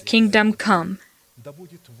 Your kingdom come.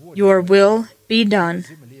 Your will be done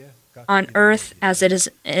on earth as it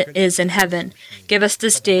is in heaven. Give us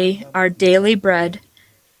this day our daily bread,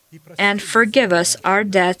 and forgive us our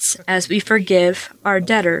debts as we forgive our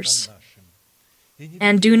debtors.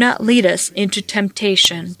 And do not lead us into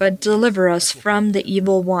temptation, but deliver us from the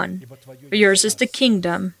evil one. For yours is the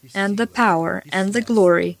kingdom, and the power, and the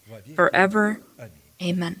glory, forever.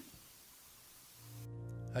 Amen.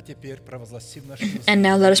 And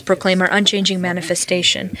now let us proclaim our unchanging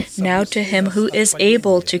manifestation. Now to him who is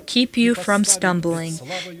able to keep you from stumbling,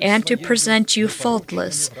 and to present you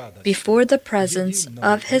faultless before the presence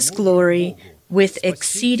of his glory with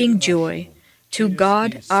exceeding joy, to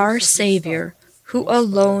God our Savior, who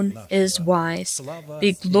alone is wise,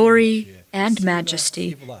 be glory and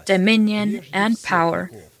majesty, dominion and power,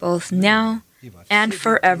 both now and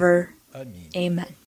forever. Amen.